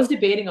I was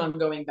debating on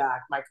going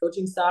back. My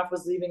coaching staff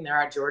was leaving; they're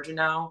at Georgia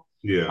now,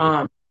 Yeah.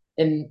 um,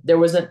 and there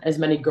wasn't as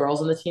many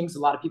girls on the team, so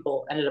a lot of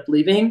people ended up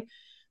leaving.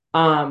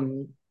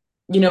 Um,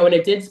 and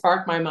it did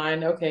spark my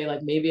mind. Okay,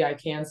 like maybe I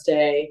can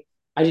stay.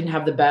 I didn't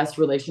have the best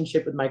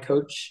relationship with my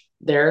coach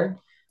there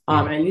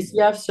at Hmm.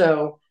 UCF,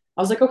 so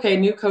I was like, okay,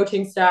 new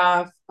coaching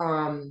staff,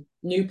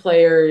 new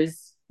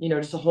players,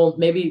 just a whole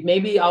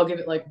maybe I'll give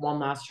it like one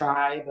last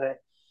try, but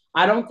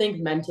I don't think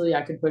mentally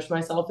I could push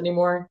myself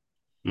anymore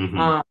Hmm.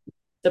 um,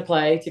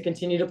 to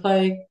continue to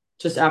play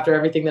just after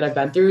everything that I've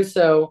been through.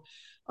 So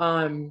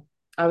um,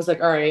 I was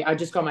like, all right, I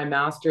just got my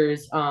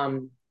master's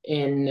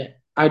in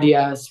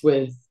IDS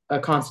with a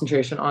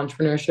concentration on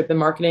entrepreneurship and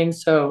marketing.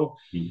 So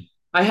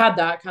I had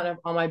that kind of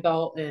on my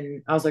belt,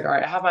 and I was like, all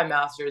right, I have my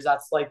master's.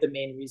 That's like the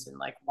main reason,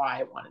 like why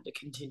I wanted to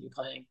continue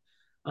playing.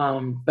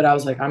 But I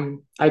was like,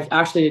 I've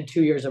actually did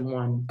 2 years in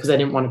one because I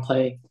didn't want to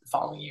play the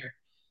following year.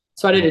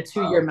 So I did a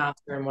 2 year Wow.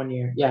 master in 1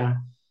 year. Yeah.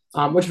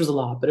 Which was a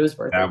lot, but it was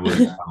worth That was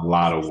it. a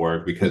lot of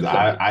work because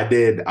Yeah. I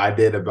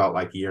did about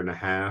like a year and a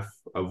half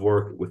of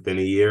work within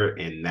a year,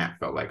 and that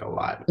felt like a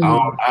lot.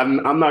 Mhm.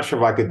 I'm not sure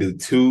if I could do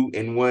two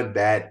in one.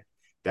 That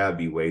would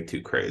be way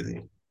too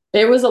crazy.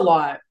 It was a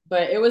lot,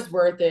 but it was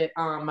worth it.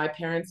 My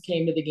parents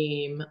came to the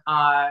game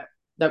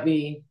that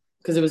we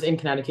because it was in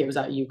Connecticut. It was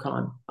at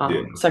UConn,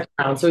 Yeah. second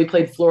round. So we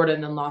played Florida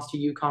and then lost to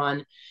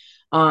UConn.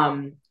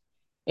 Um,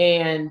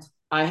 and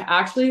I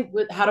actually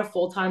had a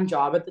full time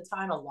job at the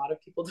time. A lot of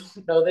people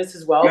don't know this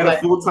as You well, had a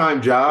but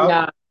full-time job?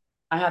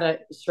 yeah,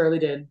 surely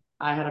did.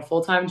 I had a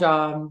full time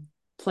job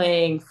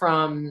playing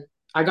from.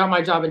 I got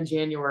my job in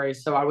January,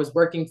 so I was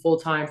working full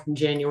time from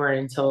January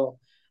until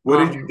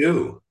What did you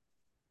do?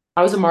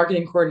 I was a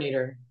marketing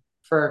coordinator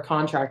for a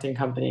contracting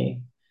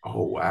company.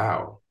 Oh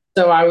wow.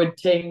 So I would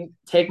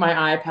take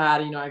my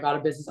iPad, I got a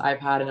business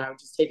iPad, and I would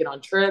just take it on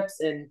trips,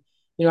 and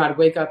I'd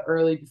wake up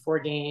early before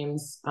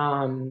games,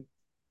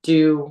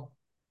 do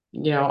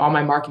all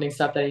my marketing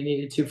stuff that I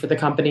needed to for the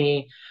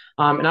company.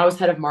 And I was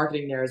head of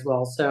marketing there as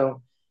well.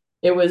 So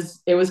it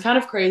was kind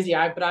of crazy.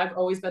 But I've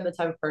always been the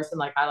type of person,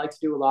 like, I like to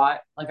do a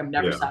lot. Like, I'm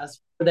never Yeah.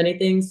 satisfied with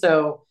anything.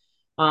 So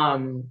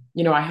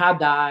I had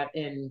that,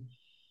 and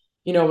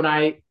when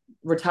I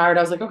retired,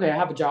 I was like, okay, I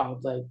have a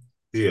job. Like,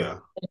 Yeah.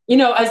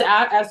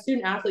 as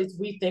student athletes,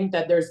 we think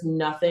that there's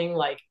nothing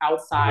like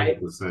outside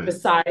 100%.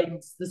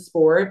 besides the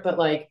sport, but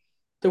like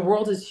the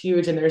world is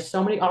huge and there's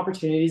so many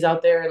opportunities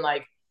out there. And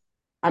like,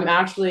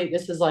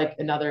 this is like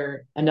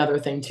another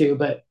thing too,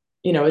 but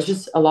it's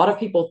just a lot of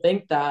people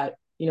think that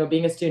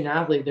being a student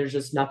athlete, there's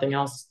just nothing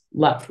else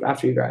left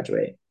after you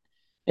graduate,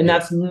 and Yeah.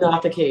 that's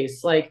not the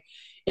case. Like,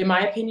 in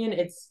my opinion,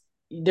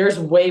 there's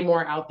way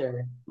more out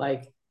there.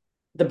 Like,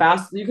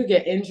 you could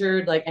get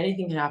injured, like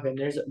anything can happen.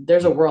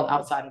 There's a world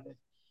outside of it.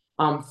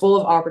 full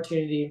of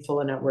opportunity and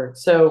full of network.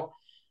 So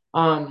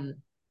um,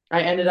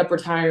 I ended up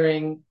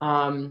retiring.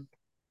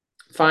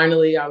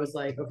 Finally, I was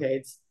like,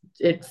 okay,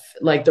 it's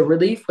like the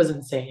relief was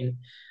insane.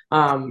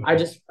 I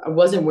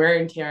wasn't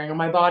wearing and tearing on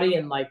my body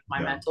and like my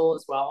Yeah. mental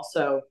as well.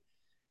 So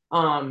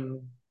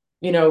um,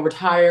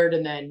 retired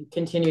and then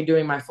continued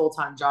doing my full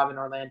time job in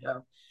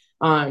Orlando.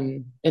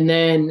 And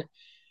then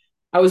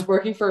I was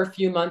working for a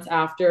few months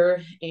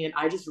after, and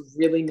I just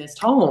really missed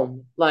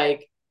home.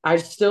 Like, I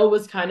still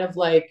was kind of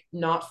like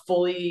not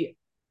fully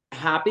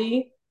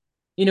happy,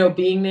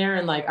 being there.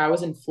 And like, I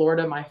was in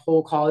Florida my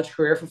whole college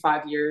career for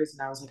 5 years,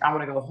 and I was like, I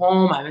want to go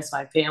home. I miss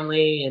my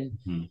family. And,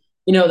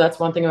 Mhm. that's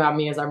one thing about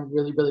me is I'm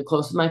really, really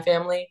close with my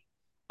family.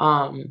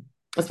 Um,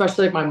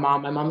 Especially like my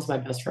mom. My mom's my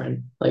best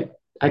friend. Like,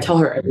 I tell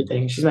her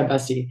everything. She's my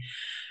bestie.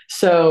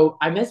 So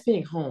I miss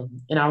being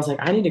home. And I was like,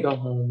 I need to go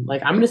home.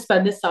 Like, I'm going to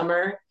spend this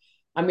summer.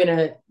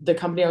 The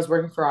company I was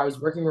working for, I was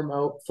working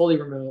remote,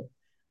 fully remote.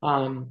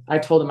 I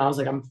told them, I was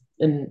like,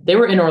 and they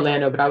were in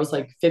Orlando, but I was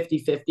like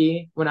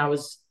 50-50 when I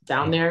was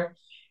down there.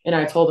 And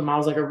I told them, I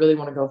was like, I really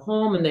want to go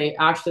home. And they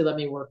actually let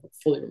me work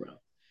fully remote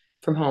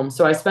from home.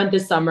 So I spent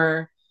this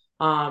summer,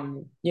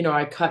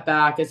 I cut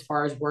back as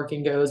far as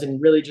working goes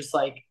and really just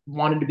like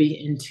wanted to be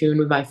in tune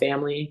with my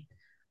family.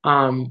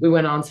 We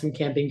went on some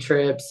camping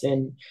trips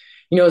and,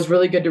 it was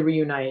really good to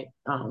reunite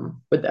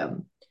with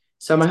them.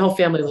 So my whole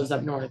family lives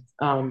up north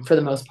for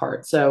the most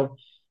part. So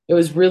it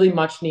was really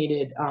much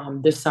needed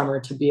this summer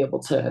to be able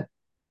to,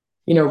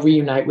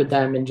 reunite with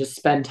them and just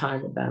spend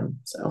time with them.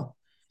 So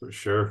For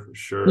sure, for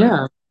sure.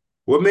 yeah.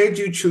 What made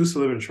you choose to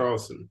live in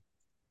Charleston?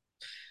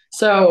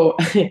 So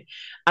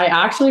I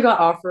actually got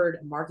offered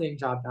a marketing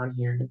job down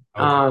here.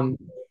 Okay.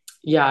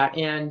 Yeah,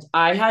 and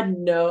I had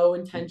no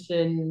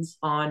intentions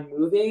on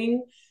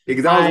moving.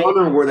 Because I was I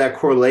wondering where that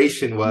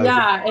correlation was.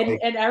 Yeah, and Like,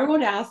 and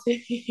everyone asked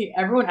me,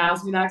 everyone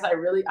asked me that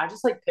because I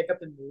just like pick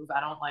up and move.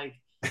 I don't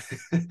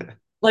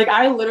like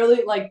I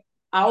literally like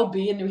I'll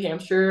be in New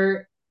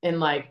Hampshire and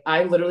like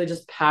I literally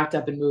just packed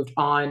up and moved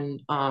on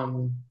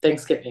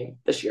Thanksgiving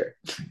this year.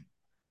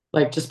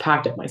 Like just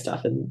packed up my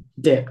stuff and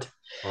dipped.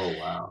 oh It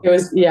wow.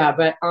 was yeah,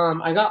 but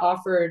I got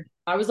offered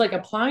I was like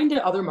applying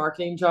to other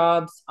marketing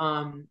jobs.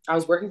 I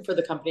was working for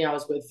the company I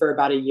was with for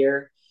about a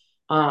year.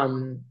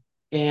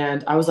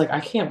 And I was like, I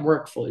can't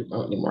work fully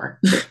remote anymore.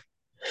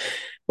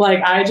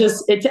 Like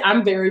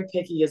I'm very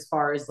picky as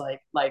far as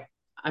like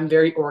I'm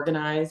very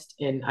organized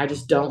and I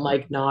just don't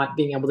like not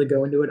being able to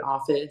go into an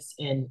office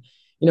and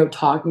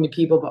talking to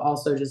people, but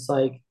also just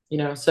like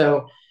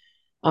so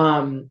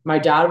my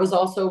dad was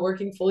also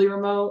working fully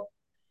remote,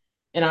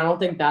 and I don't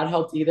think that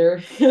helped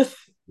either.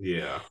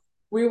 Yeah.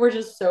 We were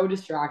just so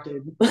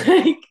distracted.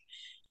 Like,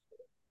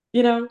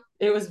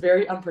 it was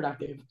very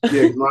unproductive.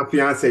 Yeah, my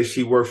fiance,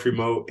 she works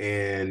remote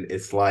and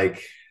it's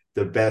like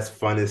the best,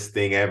 funnest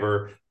thing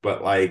ever.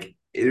 But like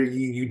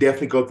you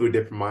definitely go through a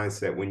different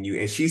mindset when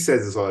and she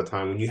says this all the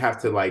time, when you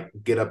have to like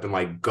get up and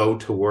like go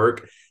to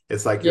work,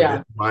 it's like your Yeah.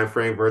 different mind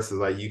frame versus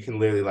like you can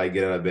literally like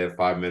get out of bed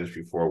 5 minutes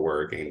before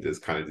work and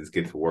just kind of just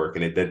get to work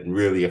and it doesn't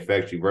really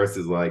affect you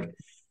versus like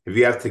if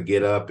you have to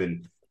get up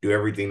and do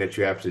everything that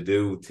you have to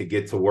do to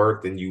get to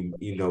work, then you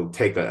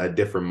take a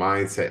different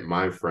mindset,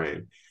 mind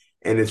frame.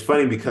 And it's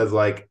funny because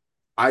like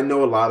I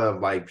know a lot of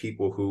like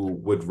people who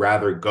would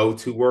rather go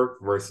to work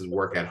versus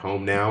work at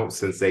home now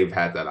since they've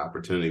had that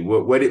opportunity.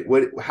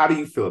 How do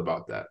you feel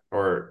about that?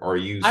 Or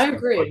you I what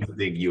agree. do you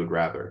think you would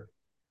rather?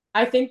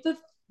 I think the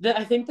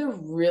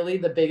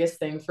biggest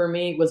thing for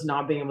me was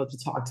not being able to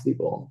talk to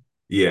people.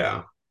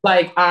 Yeah.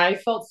 Like I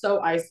felt so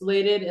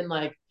isolated, and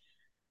like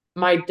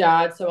my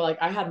dad, so like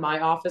I had my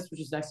office which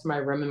was next to my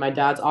room, and my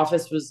dad's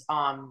office was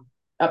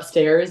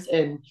upstairs.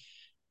 And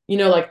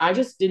like I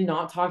just did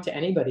not talk to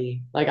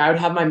anybody. Like I would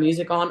have my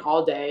music on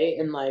all day,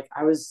 and like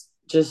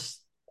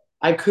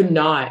I could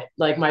not.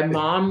 Like my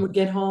mom would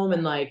get home,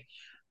 and like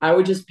I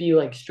would just be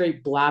like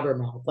straight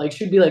blabbermouth. Like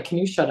she'd be like, "Can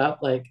you shut up?"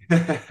 Like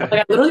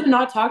I literally did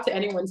not talk to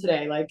anyone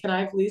today. Like, can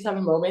I please have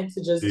a moment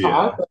to just Yeah.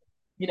 talk? Like,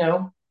 you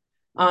know?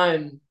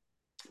 Um,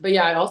 but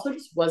yeah, I also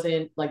just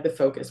wasn't like the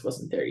focus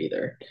wasn't there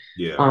either.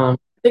 Yeah. I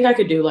think I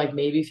could do like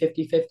maybe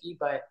 50-50,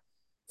 but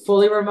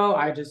fully remote,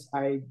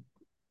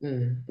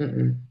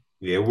 mm.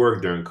 Yeah, it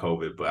worked during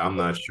COVID, but I'm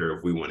not sure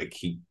if we want to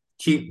keep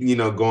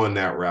going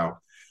that route.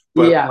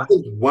 But Yeah. what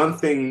is one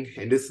thing,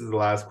 and this is the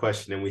last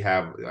question, and we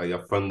have like,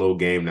 a fun little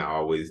game that I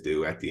always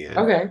do at the end.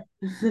 Okay.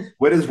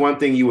 What is one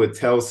thing you would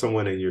tell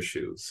someone in your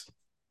shoes?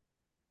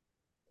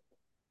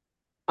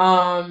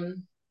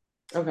 Um,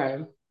 okay.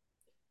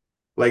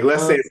 Like,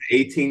 let's say Um,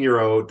 it's an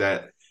 18-year-old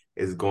that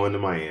is going to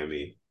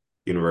Miami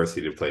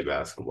University to play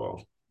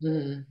basketball,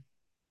 hmm.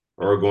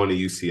 or going to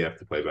UCF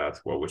to play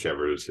basketball,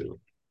 whichever of the two.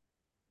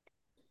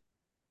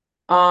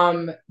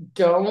 Um,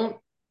 don't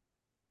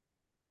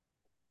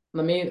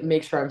let me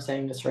make sure I'm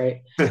saying this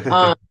right.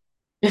 Um,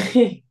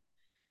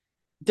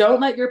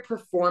 don't let your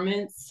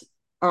performance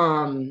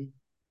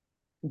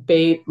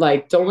bait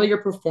like don't let your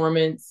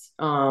performance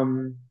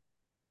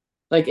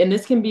like, and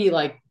this can be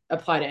like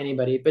apply to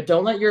anybody, but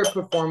don't let your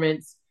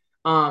performance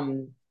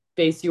um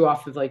base you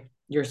off of like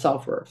your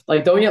self-worth.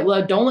 Like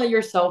don't let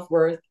your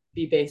self-worth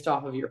be based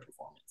off of your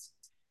performance.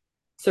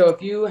 So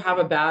if you have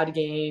a bad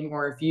game,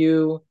 or if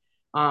you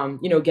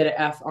get an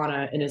F on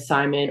an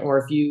assignment, or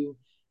if you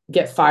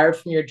get fired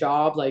from your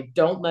job, like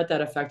don't let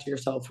that affect your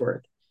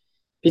self-worth,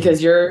 Mhm.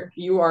 because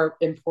you are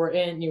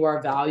important, you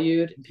are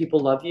valued, and people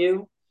love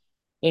you.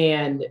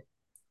 And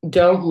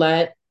don't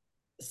let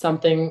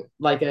something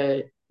like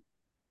a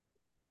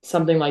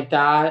something like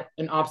that,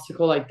 an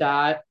obstacle like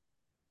that,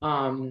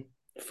 um,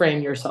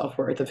 frame your self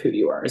worth of who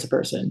you are as a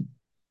person.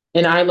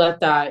 And I let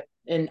that,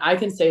 and I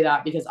can say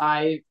that because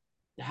I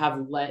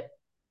have let,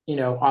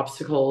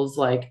 obstacles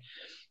like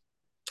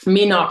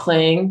me not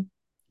playing,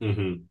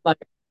 Mhm. like,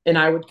 and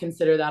I would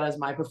consider that as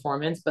my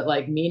performance, but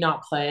like me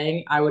not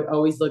playing, I would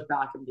always look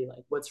back and be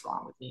like, what's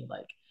wrong with me?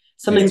 Like Yeah.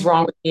 something's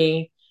wrong with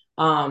me.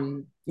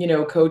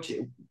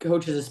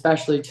 Coaches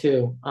especially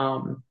too.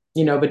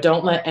 But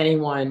don't let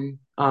anyone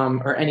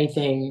or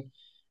anything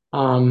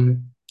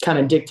kind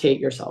of dictate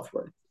your self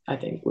worth, I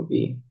think would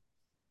be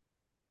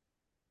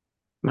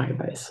my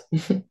advice.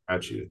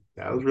 Got you.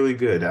 That was really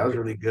good. That was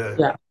really good.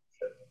 Yeah.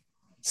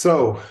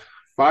 So,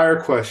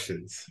 fire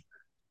questions.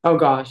 Oh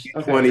gosh.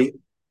 Okay. 20.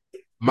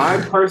 My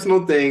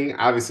personal thing,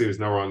 obviously, there's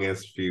no wrong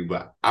answer for you,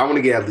 but I want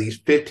to get at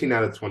least 15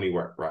 out of 20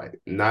 work right.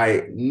 And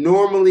I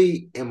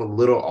normally am a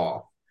little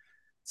off.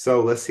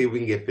 So let's see if we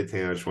can get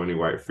 15 out of 20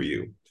 right for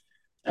you.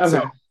 So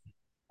Okay.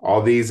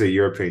 all these are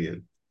your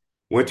opinion.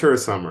 Winter or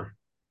summer?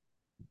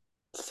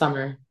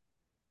 Summer.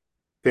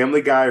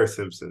 Family Guy or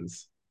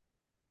Simpsons?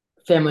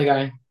 Family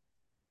Guy.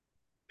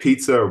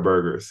 Pizza or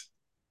burgers?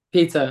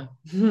 Pizza.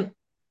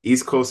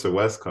 East Coast or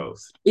West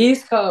Coast?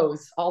 East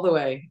Coast all the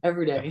way,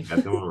 every Yeah, day.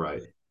 got them all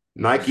right.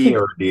 Nike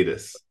or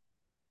Adidas?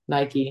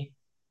 Nike.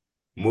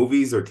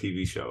 Movies or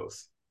TV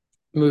shows?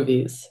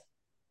 Movies.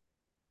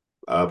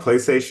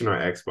 PlayStation or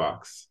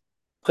Xbox?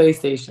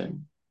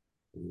 PlayStation.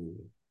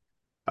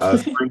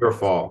 Spring or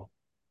fall?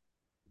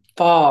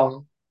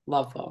 Fall.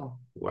 Love fall.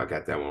 Oh, I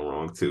got that one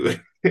wrong too.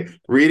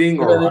 Reading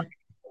or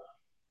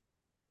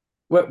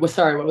Really?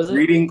 Sorry, what was it?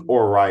 reading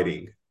or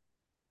writing?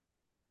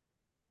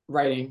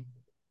 Writing.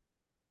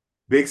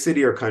 Big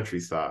city or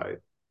countryside?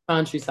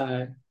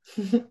 Countryside.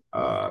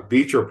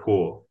 Beach or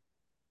pool?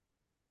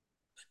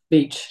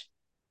 Beach.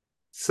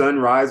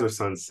 Sunrise or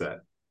sunset?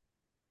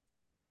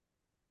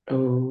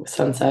 Oh,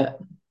 sunset.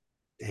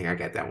 Dang, I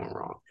got that one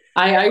wrong.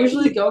 I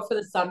usually go for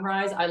the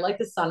sunrise. I like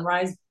the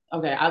sunrise.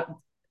 Okay,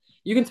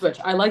 you can switch.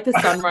 I like the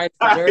sunrise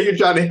better, You're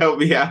trying to help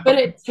me but out.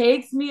 it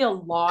takes me a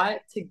lot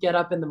to get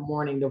up in the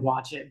morning to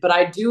watch it. But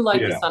I do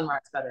like the Yeah,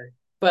 sunrise better.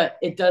 But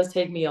it does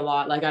take me a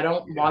lot. Like I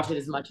don't yeah. watch it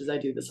as much as I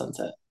do the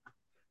sunset.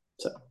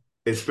 So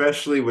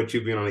Especially with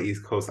you being on the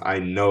East Coast, I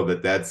know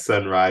that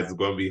sunrise is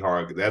going to be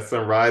hard. That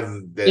sunrise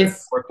is at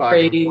it's 4 o'clock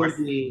in the morning.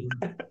 crazy,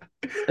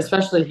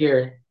 especially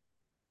here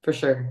for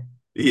sure.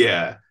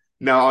 Yeah.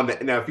 Now,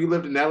 if you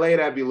lived in LA,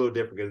 that'd be a little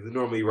different because it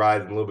normally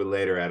rises a little bit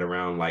later at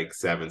around like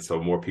 7,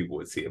 so more people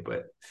would see it.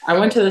 But I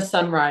went to the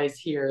sunrise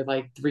here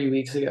like 3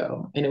 weeks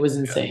ago, and it was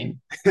insane.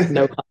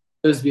 No, yeah.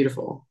 it was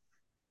beautiful.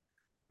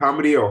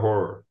 Comedy or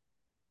horror?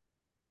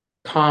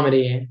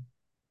 Comedy,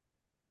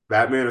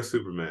 Batman or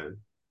Superman?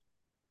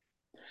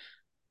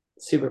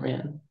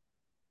 Superman,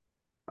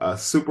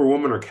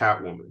 Superwoman or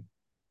Catwoman?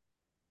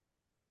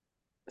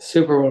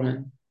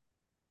 Superwoman,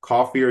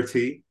 Coffee or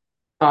tea?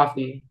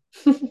 coffee.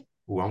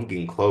 Ooh, I'm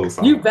getting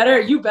close. You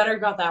better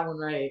got that one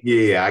right.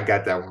 Yeah, I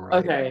got that one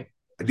right. Okay.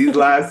 These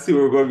last two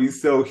are going to be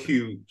so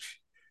huge.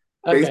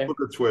 Okay. Facebook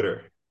or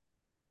Twitter?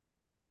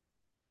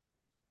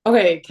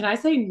 Okay. Can I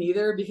say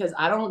neither? Because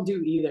I don't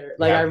do either. You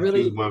Like I have to choose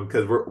really one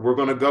because we're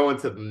going to go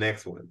into the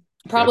next one.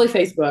 probably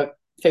Facebook.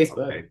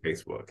 Facebook. Okay,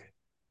 Facebook.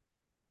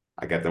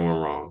 I got that one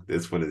wrong.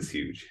 This one is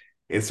huge.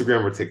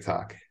 Instagram or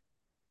TikTok?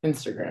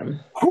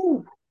 Instagram.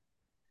 Whew.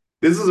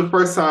 This is the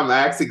first time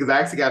because I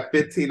actually got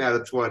 15 out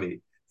of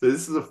 20. So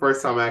this is the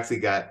first time I actually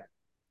got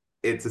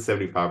it to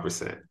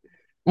 75%.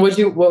 What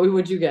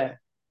would you get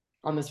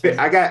on this one?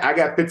 I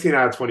got 15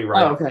 out of 20 Oh,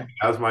 right. okay.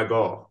 That was my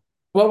goal.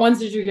 What ones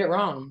did you get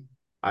wrong?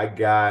 I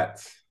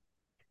got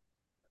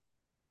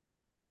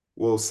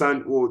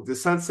the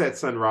sunset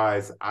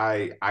sunrise.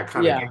 I kind of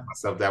gave Yeah.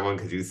 myself that one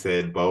because you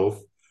said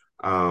both.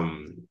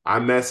 I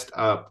messed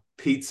up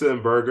pizza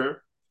and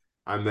burger.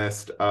 I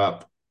messed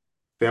up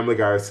Family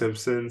Guy or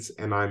Simpsons,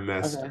 and I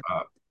messed Okay.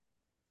 up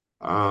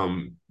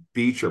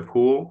beach or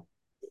pool.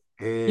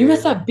 You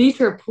missed And that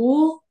beach or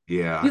pool?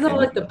 yeah, You thought I and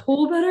liked the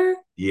pool better?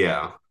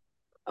 yeah.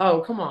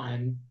 Oh, come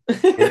on.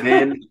 And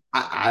then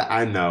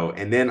I know.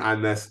 And then I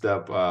messed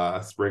up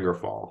spring or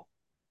fall.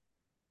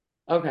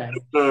 Okay.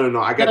 No.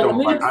 I got No, the let one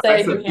me right. just I say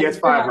messed up New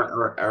Hampshire PS5 has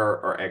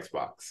or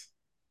Xbox.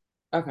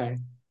 okay.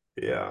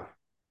 Yeah.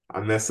 I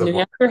messed up New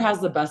on Hampshire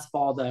has the best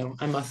fall though,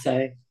 I must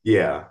say.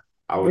 yeah.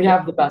 I would We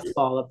have the definitely best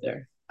fall up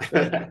there.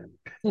 Really agree.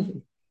 do. Of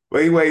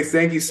Well, anyways,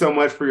 thank you so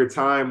much for your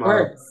time.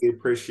 course. Really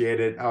appreciate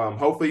it.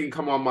 Hopefully you can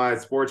come on my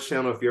sports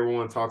channel if you ever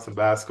want to talk some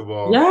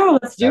basketball. Yeah,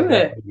 let's do That'd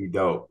it. definitely be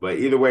dope. But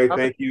either way, Okay.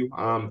 thank you.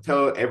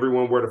 Tell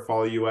everyone where to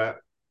follow you at.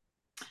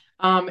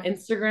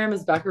 Instagram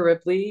is Becca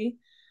Ripley.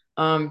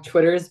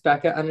 Twitter is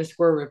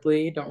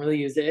Becca_Ripley. Don't really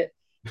use it.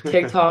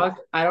 TikTok,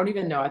 I don't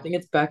even know. I think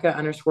it's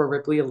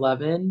Becca_Ripley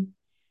 11.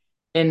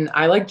 And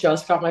I like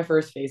just got my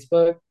first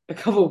Facebook a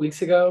couple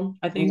weeks ago,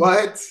 I think.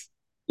 What?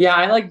 Yeah,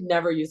 I like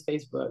never use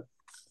Facebook.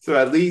 So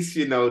at least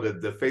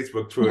the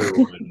Facebook Twitter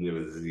one, it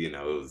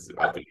was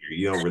up in here.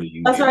 You don't really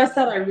use That's what it. I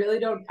said. I really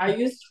don't. I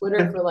use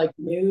Twitter for like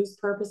news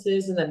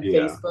purposes, and then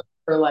Yeah, Facebook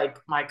for like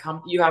my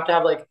You have to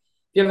have like, if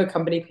you have a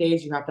company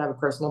page, you have to have a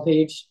personal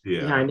page yeah.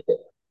 behind it.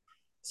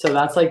 So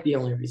that's like the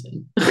only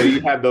reason. So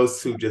you have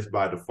those two just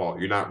by default.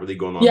 You're not really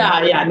going on there.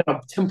 Yeah, yeah, no,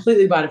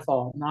 completely by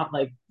default. Not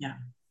like, yeah.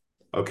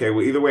 Okay.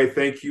 Well, either way,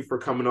 thank you for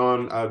coming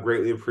on.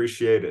 Greatly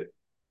appreciate it.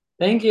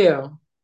 Thank you.